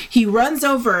out. He runs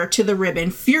over to the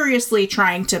ribbon, furiously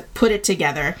trying to put it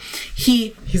together.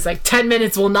 He's like, 10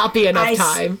 minutes will not be enough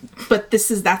time. But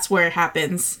that's where it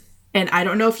happens. And I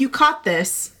don't know if you caught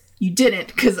this. You didn't,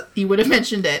 because you would have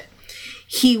mentioned it.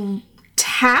 He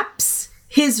taps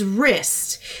his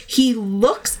wrist. He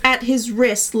looks at his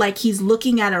wrist like he's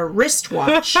looking at a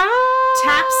wristwatch.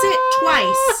 Taps it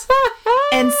twice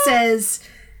and says,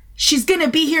 she's gonna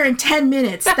be here in 10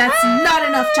 minutes. That's not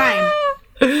enough time.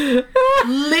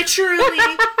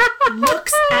 Literally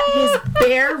looks at his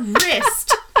bare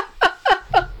wrist.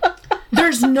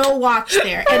 There's no watch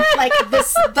there, and like the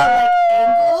like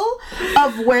angle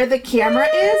of where the camera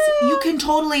is, you can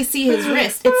totally see his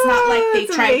wrist. It's not like they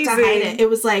That's tried to hide amazing. it. It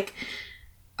was like,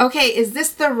 okay, is this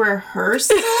the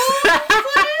rehearsal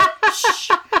footage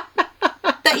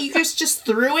that you just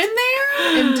threw in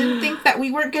there and didn't think that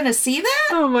we weren't gonna see that?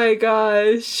 Oh my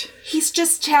gosh. He's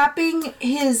just tapping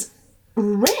his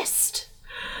wrist.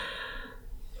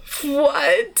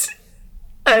 What?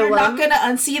 You're not gonna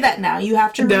unsee that now. You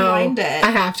have to rewind it. I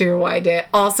have to rewind it.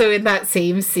 Also, in that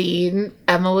same scene,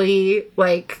 Emily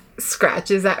like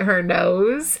scratches at her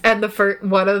nose, and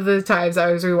one of the times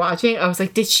I was rewatching, I was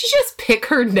like, "Did she just pick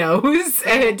her nose?"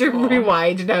 And I had to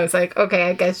rewind, and I was like, "Okay,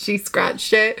 I guess she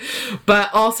scratched it." But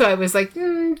also, I was like,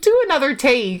 "Do another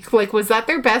take." Like, was that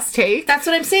their best take? That's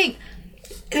what I'm saying.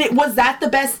 Was that the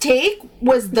best take?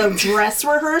 Was the dress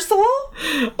rehearsal?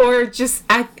 Or just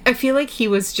I feel like he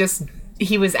was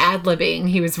ad-libbing,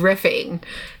 he was riffing.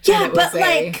 Yeah, And it was but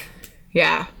like,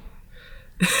 yeah.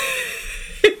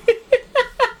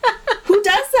 who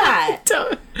does that?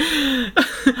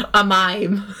 A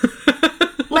mime.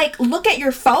 Like, look at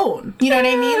your phone. You know what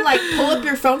I mean? Like, pull up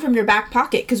your phone from your back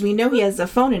pocket, because we know he has a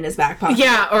phone in his back pocket.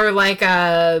 Yeah, or like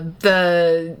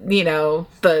the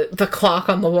clock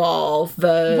on the wall,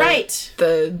 Right.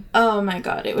 Oh my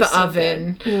god, it was the so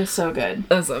oven. good. It was so good.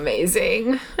 That's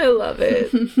amazing. I love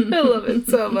it. I love it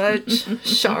so much.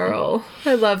 Charles,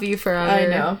 I love you forever. I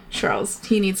know. Charles,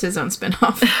 he needs his own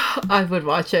spin-off. I would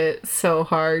watch it so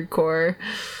hardcore.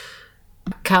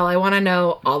 Cal, I want to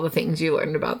know all the things you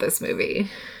learned about this movie.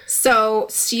 So,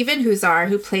 Stephen Huszar,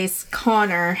 who plays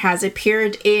Connor, has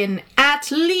appeared in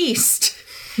at least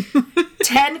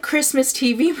 10 Christmas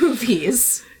TV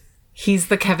movies. He's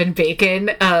the Kevin Bacon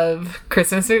of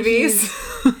Christmas movies.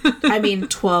 I mean,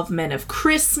 12 Men of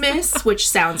Christmas, which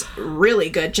sounds really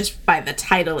good just by the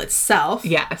title itself.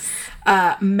 Yes.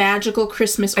 Magical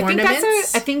Christmas Ornaments.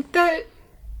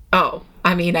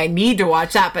 I mean, I need to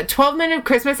watch that, but 12 Men of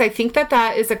Christmas, I think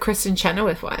that is a Kristen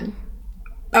Chenoweth one.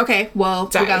 Okay, well,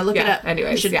 Sorry. we gotta look it up.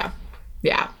 Anyways,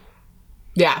 yeah.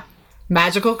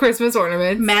 Magical Christmas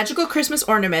Ornaments. Magical Christmas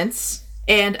Ornaments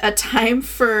and A Time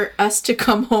for Us to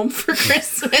Come Home for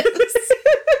Christmas.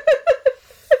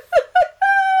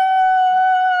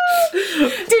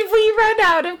 Did we run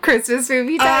out of Christmas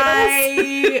movie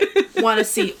titles? I want to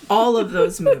see all of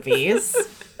those movies.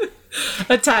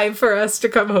 A Time for Us to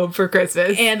Come Home for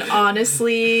Christmas. And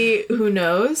honestly, who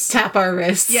knows? Tap our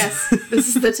wrists. Yes,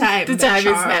 this is the time. The that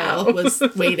time is now. Charles was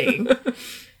waiting.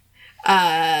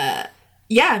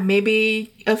 Yeah,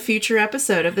 maybe a future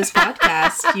episode of this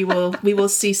podcast, we will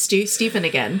see Stephen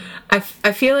again. I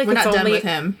feel like We're it's not only done with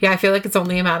him. Yeah, I feel like it's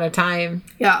only a matter of time.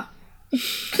 Yeah.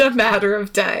 A matter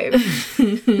of time.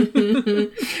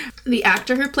 The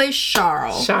actor who plays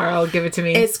Charles Give it to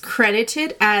me. is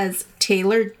credited as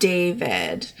Taylor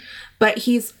David, but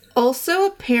he's also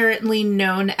apparently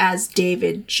known as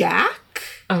David Jack.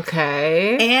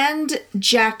 Okay. And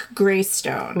Jack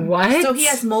Greystone. What? So he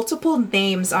has multiple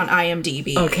names on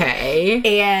IMDb. Okay.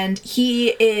 And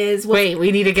he is... Wait,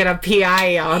 we need to get a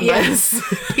PI on this.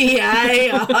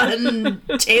 PI on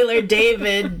Taylor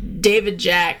David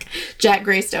Jack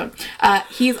Greystone.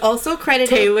 He's also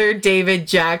credited... Taylor David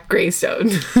Jack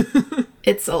Greystone.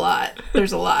 It's a lot.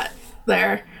 There's a lot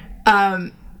there.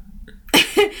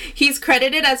 He's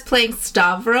credited as playing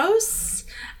Stavros,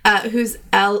 who's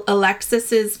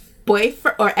Alexis's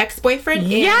boyfriend or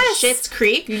ex-boyfriend in Schitt's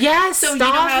Creek. Yes, so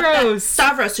Stavros. You know how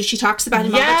Stavros. So she talks about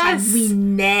him all the time. We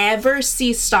never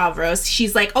see Stavros.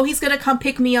 She's like, "Oh, he's gonna come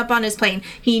pick me up on his plane."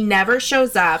 He never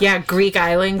shows up. Yeah, Greek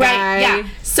Island guy. Right. Yeah.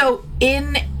 So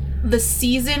in the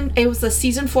season, it was the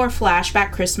season 4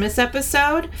 flashback Christmas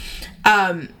episode.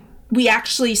 We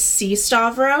actually see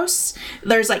Stavros.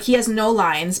 There's he has no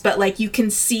lines, but you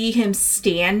can see him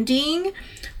standing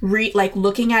like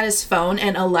looking at his phone,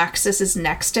 and Alexis is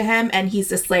next to him, and he's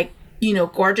this like, you know,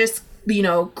 gorgeous, you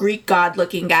know, Greek god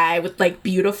looking guy with like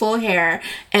beautiful hair,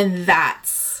 and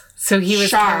that's so he was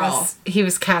Charles. He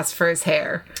was cast for his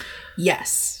hair.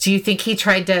 Yes. Do you think he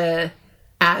tried to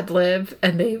ad-lib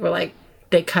and they were like,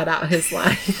 they cut out his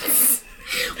lines?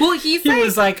 Well, he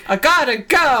was like, I gotta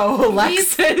go,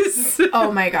 Alexis.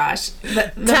 Oh my gosh.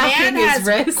 The man has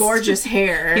wrist. Gorgeous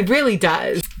hair. He really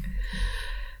does.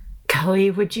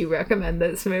 Kelly, would you recommend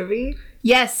this movie?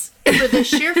 Yes, for the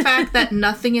sheer fact that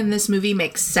nothing in this movie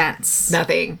makes sense.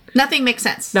 Nothing makes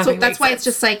sense. Nothing so that's why sense. It's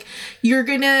just like, you're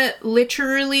gonna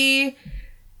literally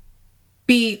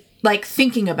be like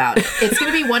thinking about it. It's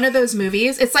gonna be one of those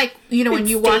movies. It's like, you know, when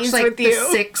you watch like The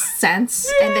Sixth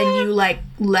Sense, and then you like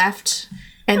left,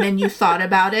 and then you thought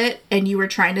about it, and you were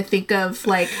trying to think of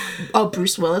like, oh,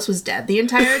 Bruce Willis was dead the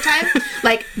entire time.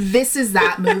 Like, this is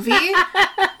that movie.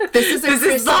 This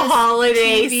is the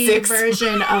holiday TV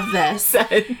version of this.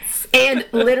 Sense. And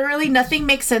literally nothing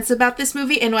makes sense about this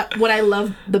movie. And what I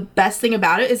love, the best thing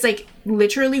about it is like,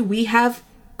 literally we have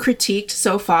critiqued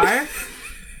so far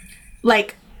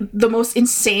like the most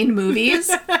insane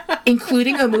movies,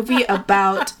 including a movie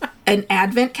about an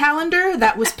advent calendar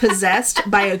that was possessed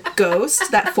by a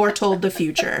ghost that foretold the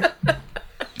future.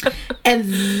 And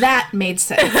that made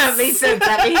sense. That made sense.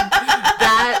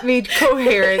 That made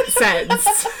coherent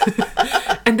sense.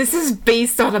 And this is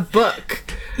based on a book.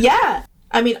 Yeah.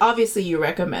 I mean, obviously you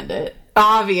recommend it.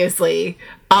 Obviously.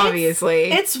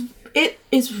 It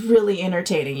is really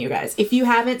entertaining, you guys. If you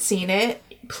haven't seen it,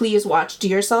 please watch. Do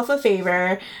yourself a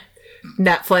favor.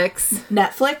 Netflix.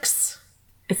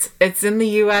 It's in the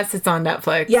US. It's on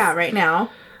Netflix. Yeah, right now.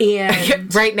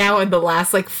 And right now in the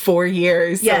last like 4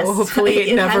 years. Yes, so hopefully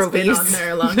it never has been leaves. on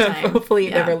there a long time. Hopefully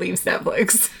it never leaves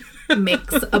Netflix.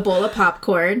 Mix a bowl of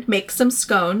popcorn. Make some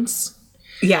scones.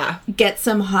 Yeah. Get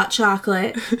some hot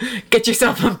chocolate. Get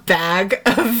yourself a bag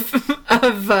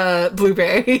of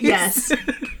blueberries. Yes.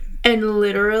 And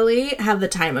literally have the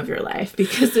time of your life,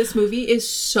 because this movie is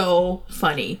so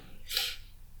funny.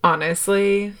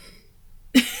 Honestly,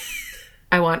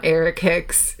 I want Eric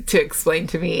Hicks to explain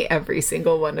to me every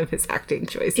single one of his acting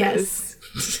choices. Yes.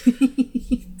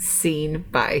 Scene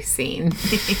by scene.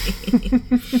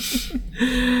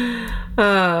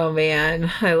 Oh,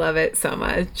 man. I love it so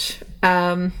much.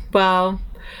 Well,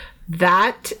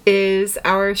 that is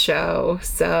our show.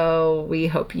 So we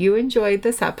hope you enjoyed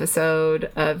this episode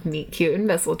of Meet Cute and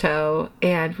Mistletoe.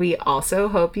 And we also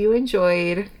hope you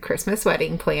enjoyed Christmas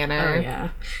Wedding Planner. Oh, yeah.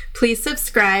 Please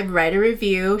subscribe, write a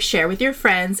review, share with your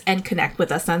friends, and connect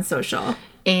with us on social.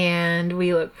 And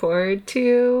we look forward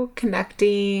to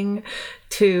connecting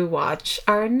to watch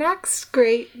our next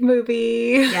great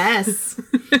movie. Yes.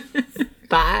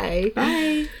 Bye.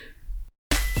 Bye.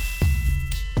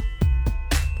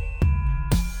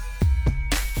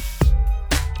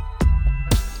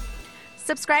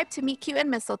 Subscribe to Meet Cute and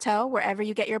Mistletoe wherever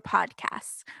you get your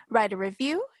podcasts. Write a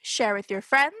review, share with your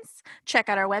friends, check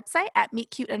out our website at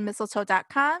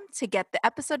meetcuteandmistletoe.com to get the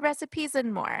episode recipes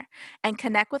and more. And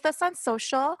connect with us on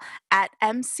social at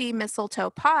MC Mistletoe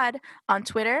Pod on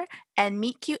Twitter and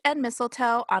Meet Cute and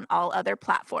Mistletoe on all other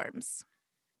platforms.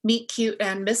 Meet Cute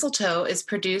and Mistletoe is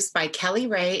produced by Kelly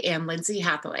Ray and Lindsay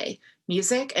Hathaway.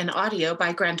 Music and audio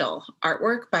by Grendel.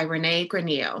 Artwork by Renee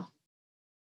Granillo.